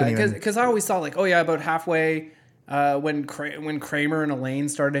 Because I always saw like, oh yeah, about halfway when Kramer and Elaine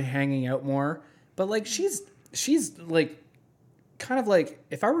started hanging out more, but like she's like. Kind of like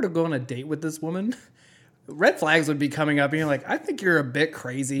if I were to go on a date with this woman, red flags would be coming up and you're like, I think you're a bit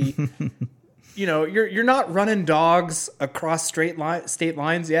crazy. You know, you're not running dogs across state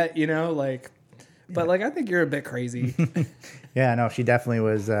lines yet, you know, like, but like, I think you're a bit crazy. Yeah, no, she definitely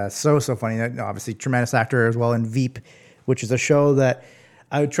was so funny. Obviously tremendous actor as well in Veep, which is a show that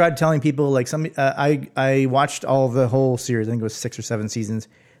I tried telling people like I watched all of the whole series. I think it was 6 or 7 seasons.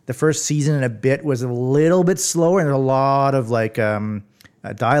 The first season and a bit was a little bit slower, and there's a lot of like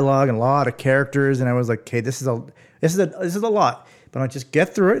dialogue and a lot of characters. And I was like, okay, this is a lot. But I just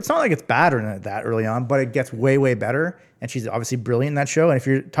get through it. It's not like it's bad or that early on, but it gets way better. And she's obviously brilliant in that show. And if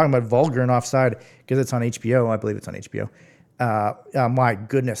you're talking about vulgar and offside, because it's on HBO, I believe it's on HBO. My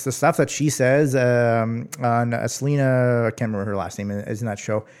goodness, the stuff that she says on Selena, I can't remember her last name, is in that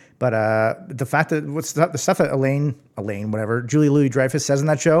show. But the fact that the stuff that Elaine, whatever, Julie Louis-Dreyfus says in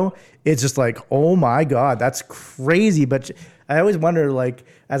that show, it's just like, oh my God, that's crazy. But I always wonder, like,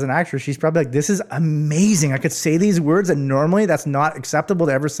 as an actress, she's probably like, this is amazing. I could say these words that normally that's not acceptable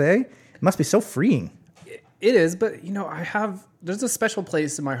to ever say. It must be so freeing. It is, but you know, there's a special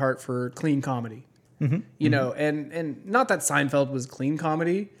place in my heart for clean comedy. Mm-hmm. You know, and not that Seinfeld was clean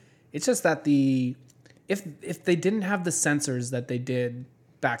comedy. It's just that if they didn't have the censors that they did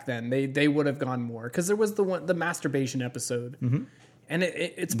back then, they would have gone more, because there was the masturbation episode, and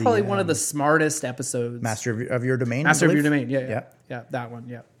it's probably one of the smartest episodes. Master of Your Domain. Master of Your Domain. Yeah, that one.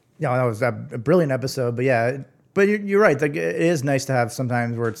 Yeah. Yeah, that was a brilliant episode. But yeah, but you're right. Like it is nice to have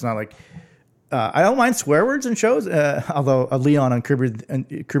sometimes where it's not like. I don't mind swear words in shows, although Leon on Curb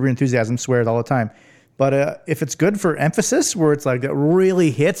Your Enthusiasm swears all the time. But if it's good for emphasis, where it's like that really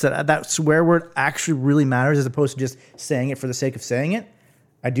hits, that swear word actually really matters, as opposed to just saying it for the sake of saying it,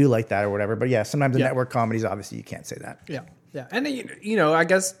 I do like that or whatever. But yeah, sometimes in network comedies, obviously you can't say that. Yeah. And you know, I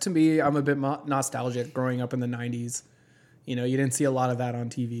guess to me, I'm a bit nostalgic growing up in the 90s. You know, you didn't see a lot of that on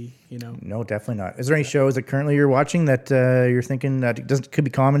TV, you know. No, definitely not. Is there any shows that currently you're watching that you're thinking that could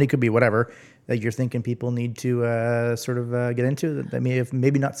be comedy, could be whatever, that you're thinking people need to sort of get into that they may have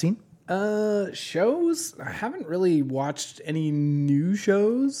maybe not seen? Shows? I haven't really watched any new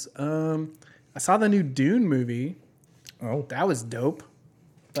shows. I saw the new Dune movie. Oh, that was dope.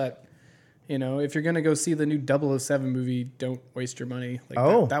 But, you know, if you're going to go see the new 007 movie, don't waste your money.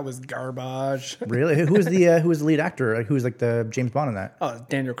 Like that was garbage. Really? Who was the lead actor? Who was like the James Bond in that? Oh,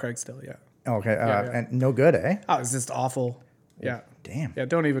 Daniel Craig still, yeah. Oh, okay. Yeah. And no good, eh? Oh, it's just awful. Yeah. Damn. Yeah,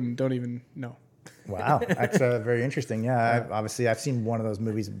 don't even know. Wow, that's very interesting. Yeah, I've seen one of those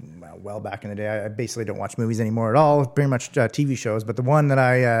movies well back in the day. I basically don't watch movies anymore at all, pretty much TV shows. But the one that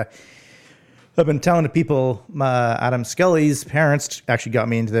I've been telling to people, Adam Scully's parents actually got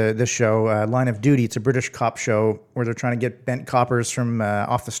me into this show, Line of Duty. It's a British cop show where they're trying to get bent coppers from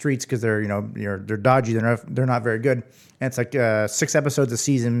off the streets because they're dodgy, they're not very good. And it's like 6 episodes a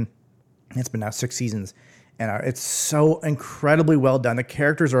season. It's been now 6 seasons, and it's so incredibly well done. The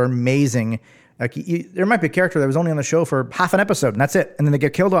characters are amazing. Like there might be a character that was only on the show for half an episode, and that's it, and then they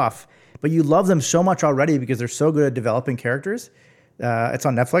get killed off. But you love them so much already because they're so good at developing characters. It's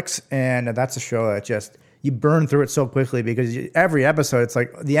on Netflix, and that's a show that just you burn through it so quickly because every episode, it's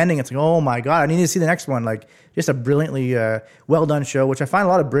like the ending. It's like, oh my God, I need to see the next one. Like just a brilliantly well done show, which I find a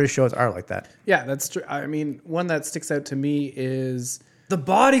lot of British shows are like that. Yeah, that's true. I mean, one that sticks out to me is The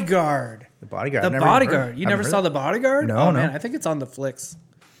Bodyguard. The Bodyguard. You never saw The Bodyguard? No, man, I think it's on the Flicks.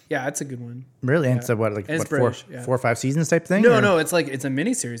 Yeah, it's a good one. Really? And so what, like what, British, 4 or 5 seasons type thing? No, it's like it's a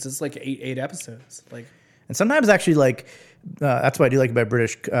miniseries. It's like 8 episodes. Like, and sometimes actually like that's what I do like about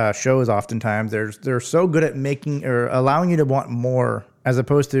British shows. Oftentimes they're so good at making or allowing you to want more, as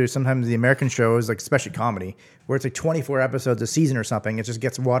opposed to sometimes the American shows, like especially comedy, where it's like 24 episodes a season or something. It just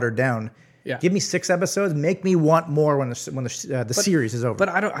gets watered down. Yeah. Give me 6 episodes. Make me want more when the series is over. But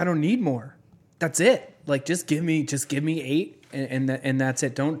I don't need more. That's it. Like just give me 8. And that's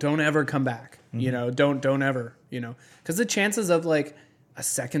it. Don't ever come back. Mm-hmm. You know, don't ever. you know, because the chances of like a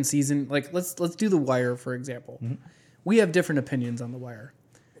second season, like let's do The Wire for example. We have different opinions on The Wire.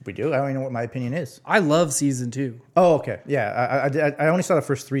 We do. I don't even know what my opinion is. I love season 2. Oh, okay. Yeah, I only saw the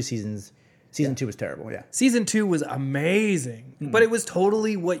first 3 seasons. Season 2 was terrible. Yeah, Season 2 was amazing, but it was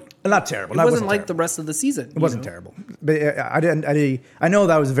totally not terrible. It wasn't like the rest of the season. It wasn't terrible. But I know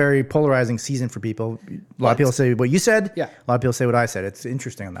that was a very polarizing season for people. A lot of people say what you said. Yeah. A lot of people say what I said. It's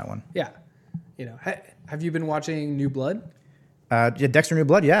interesting on that one. Yeah, you know. Have you been watching New Blood? Yeah, Dexter New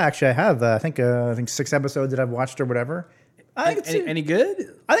Blood. Yeah, actually, I have. I think 6 episodes that I've watched or whatever. I think it's any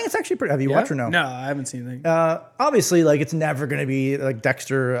good? I think it's actually pretty. Have you watched or no? No, I haven't seen anything. Obviously, like it's never going to be like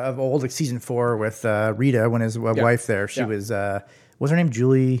Dexter of old, like season 4 with Rita when his wife there. She was her name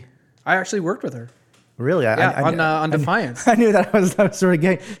Julie? I actually worked with her. Really? On Defiance. I knew that I was sort of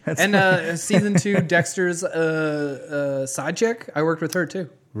getting. And season 2, Dexter's side chick. I worked with her too.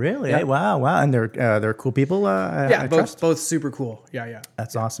 Really? Yeah. Hey, wow. And they're cool people. Both super cool. Yeah.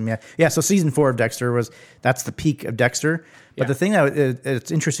 That's awesome. Yeah. So season 4 of Dexter that's the peak of Dexter. But the thing that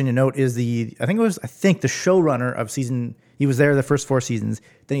it's interesting to note is I think the showrunner of season. He was there the first 4 seasons.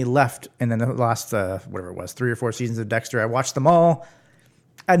 Then he left, and then the last 3 or 4 seasons of Dexter, I watched them all.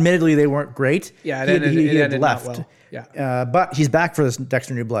 Admittedly, they weren't great. Yeah, he had left. Well. Yeah. But he's back for this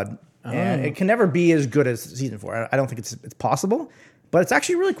Dexter New Blood, and it can never be as good as season 4. I don't think it's possible. But it's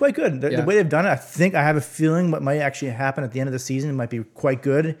actually really quite good. The way they've done it, I have a feeling what might actually happen at the end of the season might be quite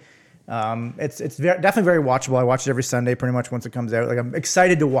good. It's definitely very watchable. I watch it every Sunday pretty much once it comes out. Like I'm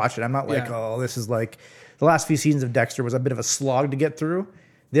excited to watch it. I'm not like, this is like the last few seasons of Dexter was a bit of a slog to get through.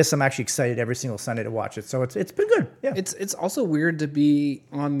 This I'm actually excited every single Sunday to watch it. So it's been good. Yeah. It's also weird to be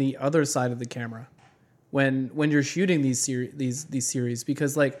on the other side of the camera when you're shooting these series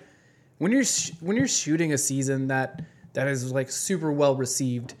because like when you're shooting a season that is like super well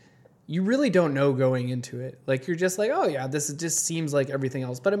received, you really don't know going into it. Like you're just like, oh yeah, this just seems like everything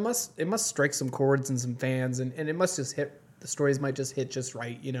else, but it must strike some chords and some fans, and it must just hit. The stories might just hit just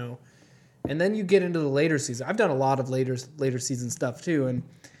right, you know. And then you get into the later season. I've done a lot of later season stuff too,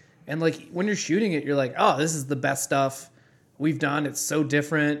 and like when you're shooting it, you're like, oh, this is the best stuff we've done. It's so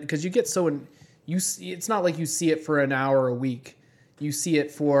different because you get it's not like you see it for an hour a week. You see it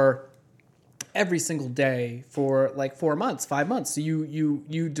for every single day for like 4 months, 5 months. So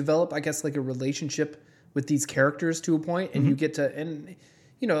you develop, I guess, like a relationship with these characters to a point, and you get to, and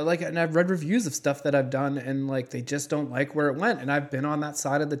you know, like, and I've read reviews of stuff that I've done, and like they just don't like where it went, and I've been on that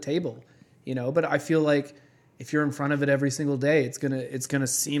side of the table, you know. But I feel like if you're in front of it every single day, it's gonna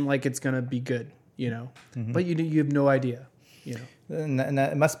seem like it's gonna be good, you know. But you have no idea, you know. And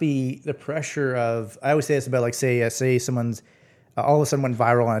that must be the pressure of. I always say this about like say someone's. All of a sudden went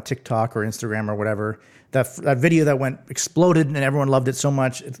viral on a TikTok or Instagram or whatever. That video that exploded and everyone loved it so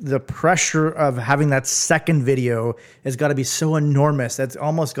much. The pressure of having that second video has got to be so enormous. That's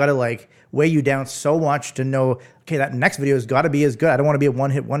almost got to like weigh you down so much to know, okay, that next video has got to be as good. I don't want to be a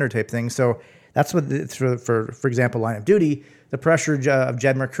one-hit wonder type thing. So that's what, for example, Line of Duty, the pressure of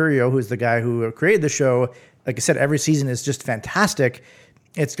Jed Mercurio, who's the guy who created the show, like I said, every season is just fantastic.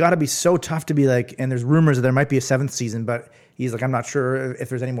 It's got to be so tough to be like, and there's rumors that there might be a 7th season, but he's like, I'm not sure if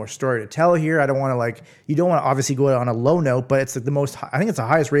there's any more story to tell here. I don't want to you don't want to obviously go on a low note, but it's like I think it's the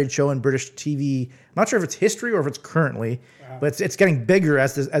highest rated show in British TV. I'm not sure if it's history or if it's currently, but it's getting bigger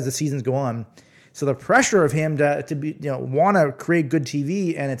as the seasons go on. So the pressure of him to be, you know, want to create good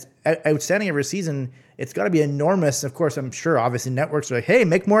TV and it's outstanding every season, it's got to be enormous. Of course, I'm sure obviously networks are like, hey,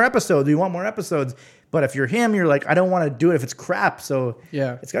 make more episodes. We want more episodes. But if you're him, you're like, I don't want to do it if it's crap. So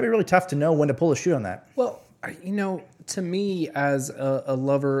it's got to be really tough to know when to pull a shoe on that. Well, you know, to me as a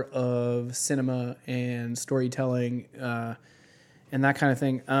lover of cinema and storytelling and that kind of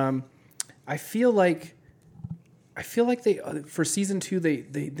thing, I feel like they for season 2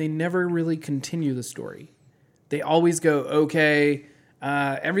 they never really continue the story. They always go, okay,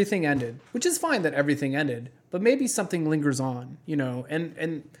 everything ended, which is fine that everything ended, but maybe something lingers on, you know.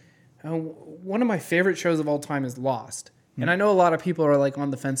 And one of my favorite shows of all time is Lost. And I know a lot of people are like on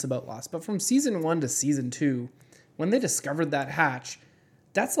the fence about Lost, but from season 1 to season 2, when they discovered that hatch,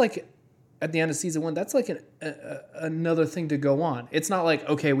 that's like at the end of season 1, that's like another thing to go on. It's not like,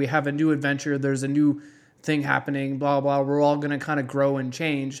 okay, we have a new adventure, there's a new thing happening, blah, blah, we're all going to kind of grow and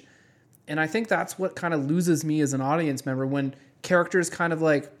change. And I think that's what kind of loses me as an audience member when characters kind of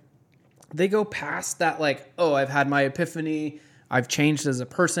like, they go past that like, oh, I've had my epiphany, I've changed as a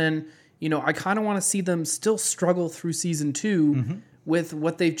person. You know, I kind of want to see them still struggle through season 2 with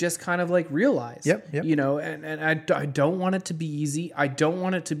what they've just kind of like realized. Yep. You know, and I don't want it to be easy. I don't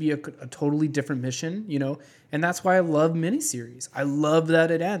want it to be a totally different mission, you know, and that's why I love miniseries. I love that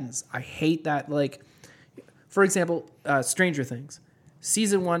it ends. I hate that, like, For example, Stranger Things.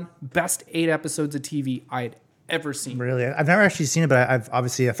 Season 1, best 8 episodes of TV I'd ever seen. Really? I've never actually seen it, but I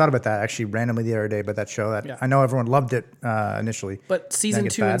thought about that actually randomly the other day, but that show that I know everyone loved it initially. But season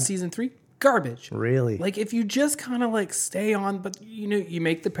 2 and season 3, garbage. Really? Like if you just kind of like stay on, but you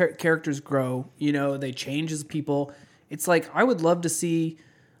make the characters grow, they change as people. It's like, I would love to see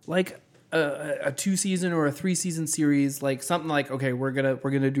like a 2-season or a 3-season series, like something like, okay, we're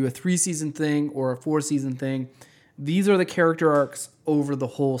gonna do a 3-season thing or a 4-season thing. These are the character arcs over the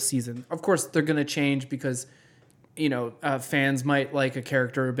whole season. Of course, they're going to change because, fans might like a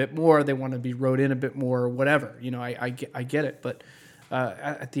character a bit more. They want to be wrote in a bit more, whatever. I get it. But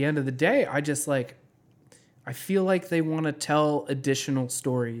at the end of the day, I feel like they want to tell additional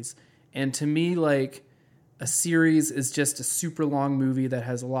stories. And to me, like, a series is just a super long movie that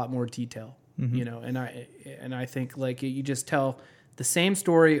has a lot more detail, and I think like you just tell the same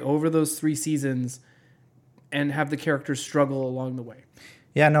story over those 3 seasons and have the characters struggle along the way.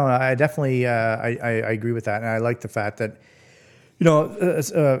 Yeah, no, I definitely I agree with that, and I like the fact that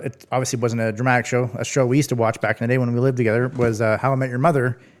it obviously wasn't a dramatic show. A show we used to watch back in the day when we lived together was How I Met Your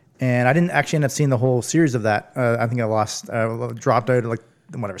Mother, and I didn't actually end up seeing the whole series of that. I think I dropped out like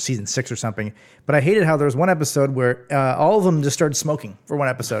season 6 or something. But I hated how there was one episode where all of them just started smoking for one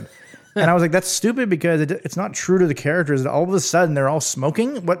episode. And I was like, that's stupid because it's not true to the characters. All of a sudden, they're all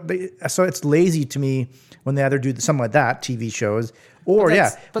smoking. So it's lazy to me when they either do something like that, TV shows, or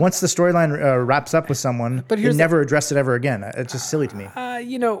once the storyline wraps up with someone, they never address it ever again. It's just silly to me.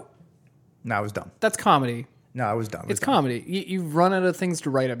 No, it was dumb. That's comedy. No, I was dumb. It's comedy. You've run out of things to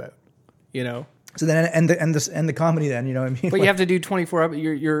write about, So then end the comedy then, you know what I mean? But you have to do 24.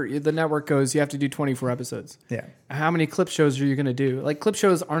 The network goes, you have to do 24 episodes. Yeah. How many clip shows are you going to do? Like, clip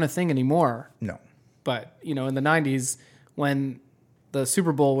shows aren't a thing anymore. No. But, in the 90s, when the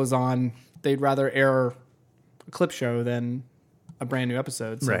Super Bowl was on, they'd rather air a clip show than a brand new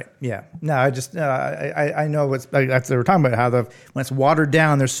episode. So. Right. Yeah. No, I just I know what's like, that's they were talking about how when it's watered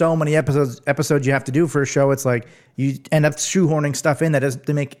down, there's so many episodes you have to do for a show. It's like you end up shoehorning stuff in that doesn't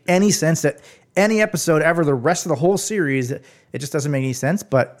make any sense. That any episode ever, the rest of the whole series, it just doesn't make any sense.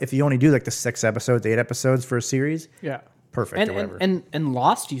 But if you only do like the 6 episodes, 8 episodes for a series, perfect or whatever. And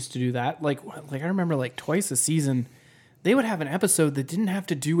Lost used to do that. Like I remember like twice a season, they would have an episode that didn't have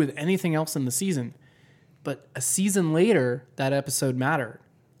to do with anything else in the season. But a season later, that episode mattered.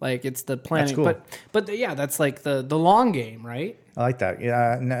 Like it's the planning. That's cool. But yeah, that's like the long game, right? I like that.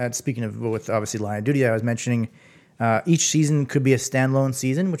 Yeah. And speaking of with obviously Line of Duty, I was mentioning each season could be a standalone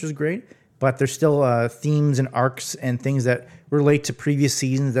season, which is great. But there's still themes and arcs and things that relate to previous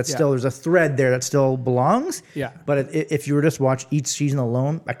seasons. That still there's a thread there that still belongs. Yeah. But if you were just watch each season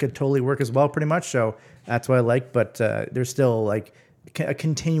alone, that could totally work as well, pretty much. So that's what I like. But there's still like a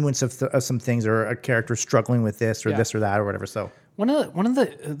continuance of some things, or a character struggling with this or this or that or whatever. So one of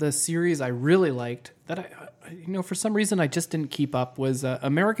the series I really liked that I for some reason I just didn't keep up was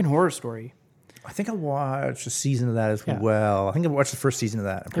American Horror Story. I think I watched a season of that as well. I think I watched the first season of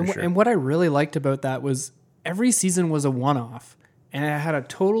that. I'm pretty sure. And what I really liked about that was every season was a one-off, and it had a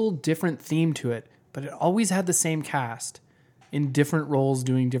total different theme to it, but it always had the same cast in different roles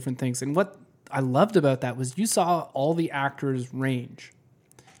doing different things. And what I loved about that was you saw all the actors range,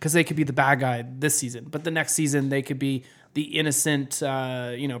 because they could be the bad guy this season, but the next season they could be the innocent,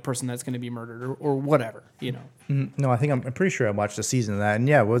 person that's going to be murdered or whatever, No, I think I'm pretty sure I watched a season of that, and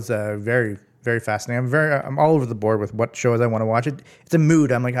it was very, very fascinating. I'm all over the board with what shows I want to watch. It's a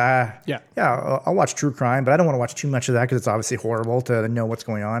mood. I'm like, I'll watch true crime, but I don't want to watch too much of that because it's obviously horrible to know what's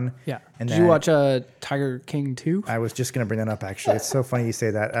going on. Yeah. And did you watch Tiger King 2? I was just going to bring that up, actually. It's so funny you say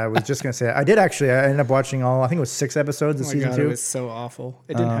that. I was just going to say, I did actually. I ended up watching I think it was 6 episodes of season 2. It was so awful.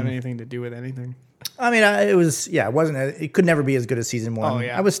 It didn't have anything to do with anything. I mean, it wasn't. It could never be as good as season 1. Oh,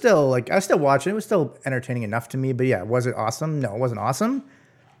 yeah. I was still watching. It was still entertaining enough to me. But yeah, was it awesome? No, it wasn't awesome.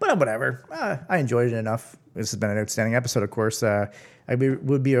 But whatever. I enjoyed it enough. This has been an outstanding episode, of course. I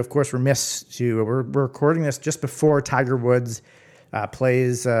would be, of course, remiss to. We're recording this just before Tiger Woods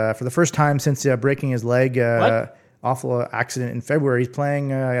plays for the first time since breaking his leg. Awful accident in February. He's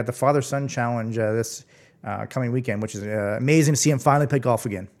playing at the Father-Son Challenge this coming weekend, which is amazing to see him finally play golf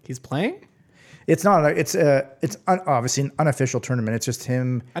again. He's playing? It's not. It's obviously an unofficial tournament. It's just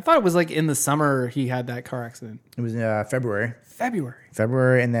him. I thought it was like in the summer he had that car accident. It was February.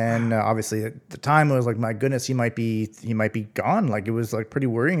 February, and then obviously at the time it was like, my goodness, he might be gone. Like it was like pretty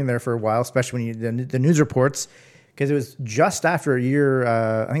worrying in there for a while, especially when the news reports, because it was just after a year.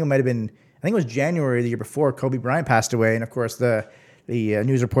 I think it was January the year before Kobe Bryant passed away, and of course the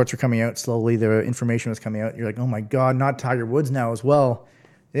news reports were coming out slowly. The information was coming out. You're like, oh my God, not Tiger Woods now as well.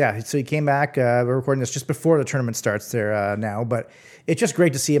 Yeah, so he came back. We're recording this just before the tournament starts there now, but it's just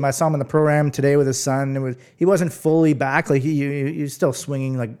great to see him. I saw him in the program today with his son. He wasn't fully back. Like he was still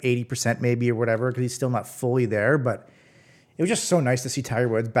swinging like 80% maybe or whatever because he's still not fully there. But it was just so nice to see Tiger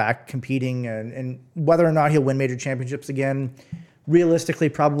Woods back competing, and whether or not he'll win major championships again, realistically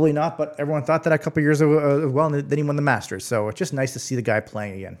probably not. But everyone thought that a couple years ago, well, and then he won the Masters. So it's just nice to see the guy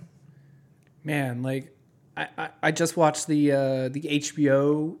playing again. Man, like I just watched the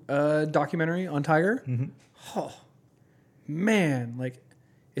HBO documentary on Tiger. Mm-hmm. Oh man, like,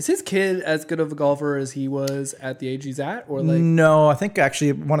 is his kid as good of a golfer as he was at the age he's at, or like? No, I think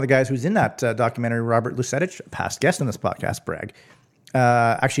actually one of the guys who's in that documentary, Robert Lucetich, past guest on this podcast, brag. He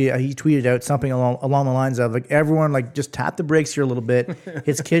tweeted out something along the lines of like, everyone like just tap the brakes here a little bit.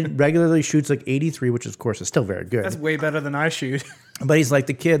 His kid regularly shoots like 83, which of course is still very good. That's way better than I shoot. But he's like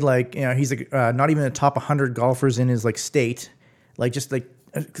the kid, like, you know, he's like not even the top 100 golfers in his like state. Like just like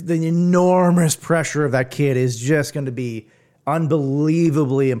the enormous pressure of that kid is just going to be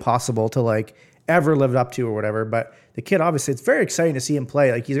unbelievably impossible to like ever live up to or whatever. But the kid, obviously, it's very exciting to see him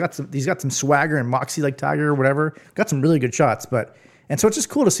play. Like he's got some swagger and moxie like Tiger or whatever. Got some really good shots, and so it's just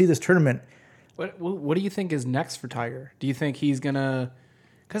cool to see this tournament. What do you think is next for Tiger? Do you think he's gonna?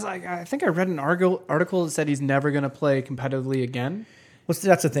 Because I think I read an article that said he's never gonna play competitively again. Well,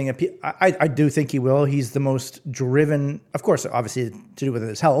 that's the thing. I do think he will. He's the most driven, of course, obviously to do with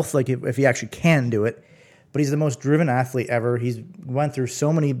his health, like if he actually can do it. But he's the most driven athlete ever. He's went through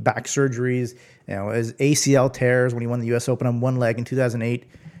so many back surgeries. You know, his ACL tears when he won the U.S. Open on one leg in 2008.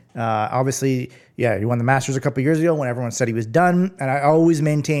 Obviously, yeah, he won the Masters a couple of years ago when everyone said he was done. And I always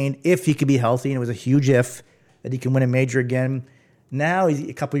maintained if he could be healthy, and it was a huge if, that he can win a major again. Now he's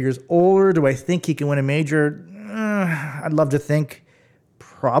a couple of years older. Do I think he can win a major? I'd love to think.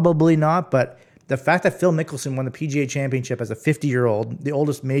 Probably not, but the fact that Phil Mickelson won the PGA Championship as a 50-year-old, the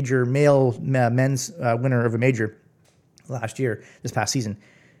oldest major male men's winner of a major this past season,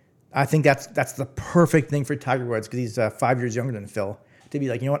 I think that's the perfect thing for Tiger Woods because he's 5 years younger than Phil. To be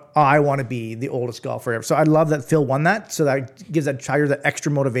like, you know what, I want to be the oldest golfer ever. So I love that Phil won that. So that gives that Tiger that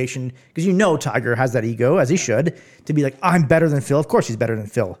extra motivation because you know Tiger has that ego, as he should, to be like, I'm better than Phil. Of course he's better than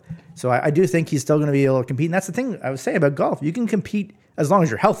Phil. So I do think he's still going to be able to compete. And that's the thing I was saying about golf. You can compete as long as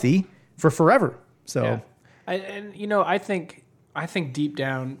you're healthy for forever. So, yeah. I think deep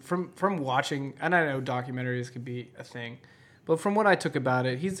down from watching, and I know documentaries could be a thing, but from what I took about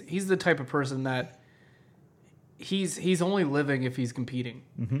it, he's the type of person that he's only living if he's competing,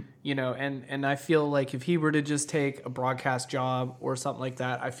 you know, and I feel like if he were to just take a broadcast job or something like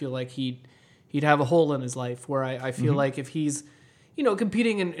that, I feel like he'd have a hole in his life where I feel like if he's, you know,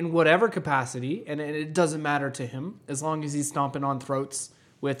 competing in whatever capacity, and it doesn't matter to him as long as he's stomping on throats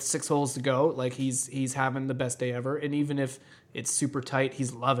with 6 holes to go, like he's having the best day ever. And even if it's super tight,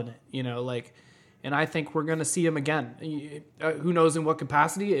 he's loving it, you know, like, and I think we're going to see him again. Who knows in what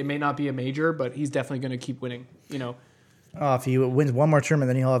capacity? It may not be a major, but he's definitely going to keep winning, you know. If he wins one more tournament,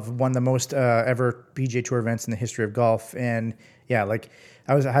 then he'll have won the most ever PGA Tour events in the history of golf. And yeah, like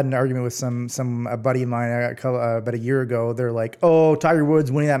I had an argument with a buddy of mine about a year ago. They're like, "Oh, Tiger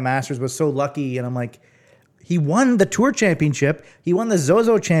Woods winning that Masters was so lucky," and I'm like, he won the Tour Championship, he won the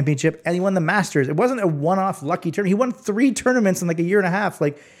Zozo Championship, and he won the Masters. It wasn't a one-off lucky tournament. He won 3 tournaments in like a year and a half.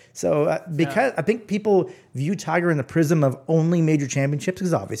 Like, so because I think people view Tiger in the prism of only major championships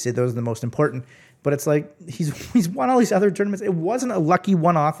because obviously those are the most important. But it's like he's won all these other tournaments. It wasn't a lucky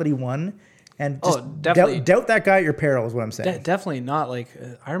one-off that he won. And just doubt that guy at your peril is what I'm saying. Definitely not. Like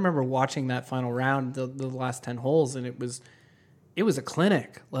I remember watching that final round, the last 10 holes, and it was a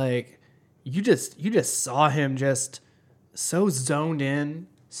clinic. Like you just saw him just so zoned in,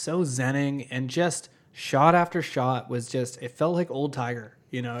 so zenning, and just shot after shot was just, it felt like old Tiger,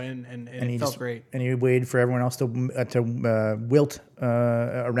 you know, and it felt great. And he waited for everyone else to wilt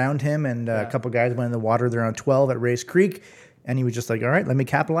around him, and a couple guys went in the water there on 12 at Race Creek, and he was just like, all right, let me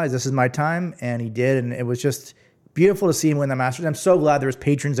capitalize. This is my time, and he did, and it was just beautiful to see him win the Masters. I'm so glad there was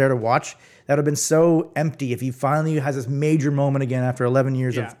patrons there to watch. That would have been so empty if he finally has this major moment again after 11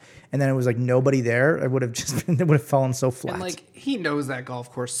 years of, and then it was like nobody there. It would have just been, it would have fallen so flat. And like he knows that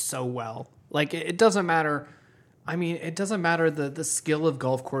golf course so well. Like it doesn't matter. I mean, it doesn't matter the skill of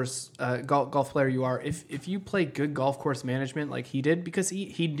golf player you are. If you play good golf course management like he did, because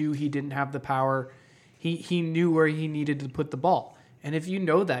he knew he didn't have the power, he knew where he needed to put the ball. And if you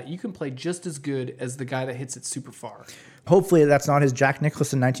know that, you can play just as good as the guy that hits it super far. Hopefully that's not his Jack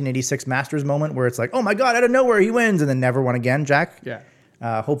Nicklaus in 1986 Masters moment where it's like, oh my God, out of nowhere he wins and then never won again, Jack. Yeah.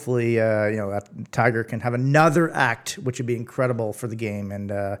 Hopefully, that Tiger can have another act, which would be incredible for the game. And,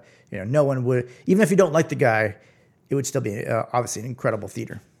 no one would, even if you don't like the guy, it would still be obviously an incredible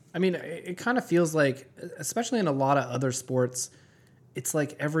theater. I mean, it kind of feels like, especially in a lot of other sports, it's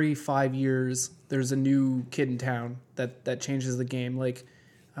like every 5 years there's a new kid in town that changes the game. Like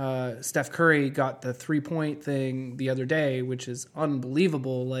Steph Curry got the 3-point thing the other day, which is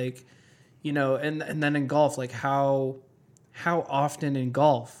unbelievable. Like, you know, and then in golf, like how often in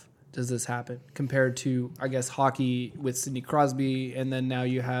golf does this happen compared to, I guess, hockey with Sidney Crosby, and then now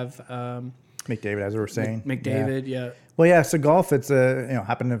you have McDavid, as we were saying. McDavid, yeah. Well, yeah. So golf, it's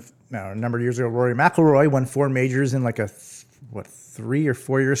happened a number of years ago. Rory McIlroy won 4 majors in like a 3 or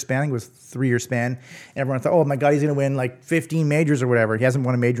 4 year span. I think it was 3-year span. And everyone thought, oh my God, he's going to win like 15 majors or whatever. He hasn't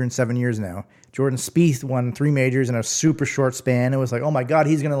won a major in 7 years now. Jordan Spieth won 3 majors in a super short span. It was like, oh my God,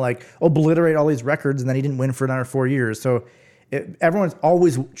 he's going to like obliterate all these records, and then he didn't win for another 4 years. So everyone's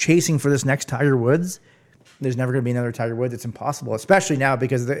always chasing for this next Tiger Woods. There's never going to be another Tiger Woods. It's impossible, especially now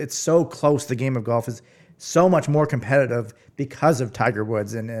because it's so close. The game of golf is so much more competitive because of Tiger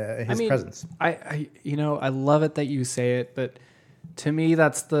Woods and his presence. I love it that you say it, but to me,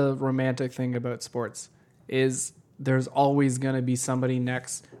 that's the romantic thing about sports is there's always going to be somebody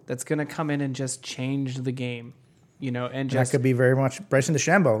next that's going to come in and just change the game, you know, and just... That could be very much Bryson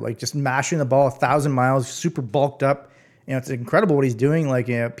DeChambeau, like just mashing the ball 1,000 miles, super bulked up. You know, it's incredible what he's doing. Like,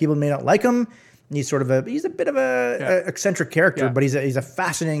 people may not like him. He's a bit of a eccentric character, but he's a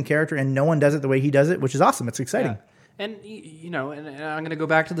fascinating character, and no one does it the way he does it, which is awesome. It's exciting. Yeah. And you know, and I'm going to go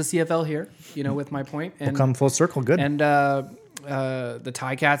back to the CFL here, you know, with my point. And, we'll come full circle. Good. And the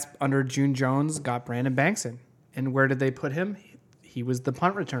Ticats under June Jones got Brandon Bankson, and where did they put him? He was the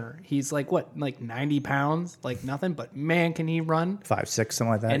punt returner. He's like 90 pounds, like nothing, but man, can he run? 5'6", something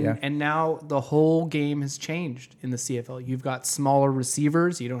like that. And now the whole game has changed in the CFL. You've got smaller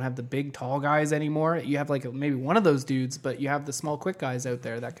receivers. You don't have the big, tall guys anymore. You have like maybe one of those dudes, but you have the small, quick guys out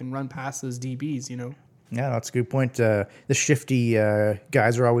there that can run past those DBs. You know. Yeah, that's a good point. The shifty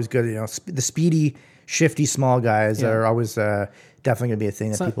guys are always good. You know, the speedy, shifty, small guys are always definitely going to be a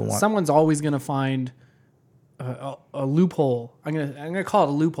thing that people want. Someone's always going to find a loophole. I'm gonna call it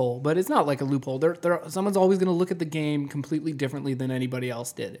a loophole, but it's not like a loophole. Someone's always gonna look at the game completely differently than anybody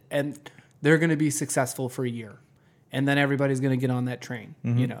else did, and they're gonna be successful for a year, and then everybody's gonna get on that train.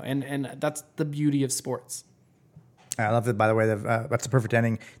 You know, and that's the beauty of sports. I love it. By the way, that's the perfect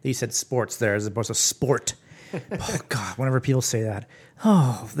ending. That you said sports there as opposed to sport. Oh God! Whenever people say that,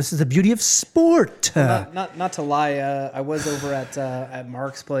 this is the beauty of sport. Not to lie, I was over at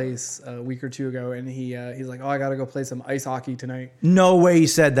Mark's place a week or two ago, and he's like, "Oh, I got to go play some ice hockey tonight." No way he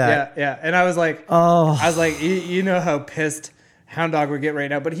said that. Yeah, and I was like, you know how pissed Hound Dog would get right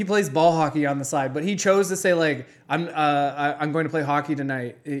now. But he plays ball hockey on the side. But he chose to say like, I'm going to play hockey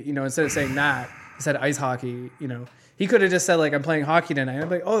tonight. You know, instead of saying that, he said ice hockey. You know. He could have just said, like, I'm playing hockey tonight. I'm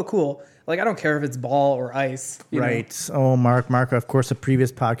like, oh, cool. Like, I don't care if it's ball or ice. Right. You know? Oh, Mark, of course, a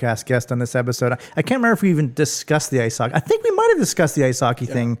previous podcast guest on this episode. I can't remember if we even discussed the ice hockey. I think we might have discussed the ice hockey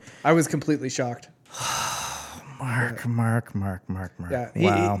thing. I was completely shocked. Mark. Yeah.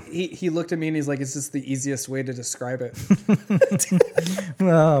 Wow. He looked at me and he's like, it's just the easiest way to describe it.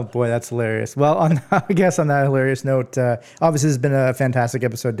 Oh, boy, that's hilarious. Well, I guess on that hilarious note, obviously this has been a fantastic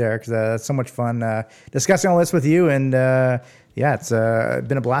episode, Derek. It's so much fun discussing all this with you. And it's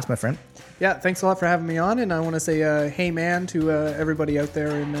been a blast, my friend. Yeah, thanks a lot for having me on. And I want to say, hey, man, to everybody out there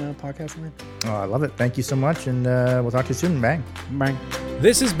in podcasting land. Oh, I love it. Thank you so much. And we'll talk to you soon. Bang. Bang.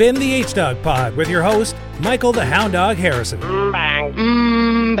 This has been the H-Dog Pod with your host, Michael the Hound Dog Harrison.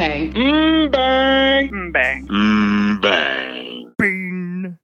 Bang. Bang. Bang. Bang. Bang. Bang.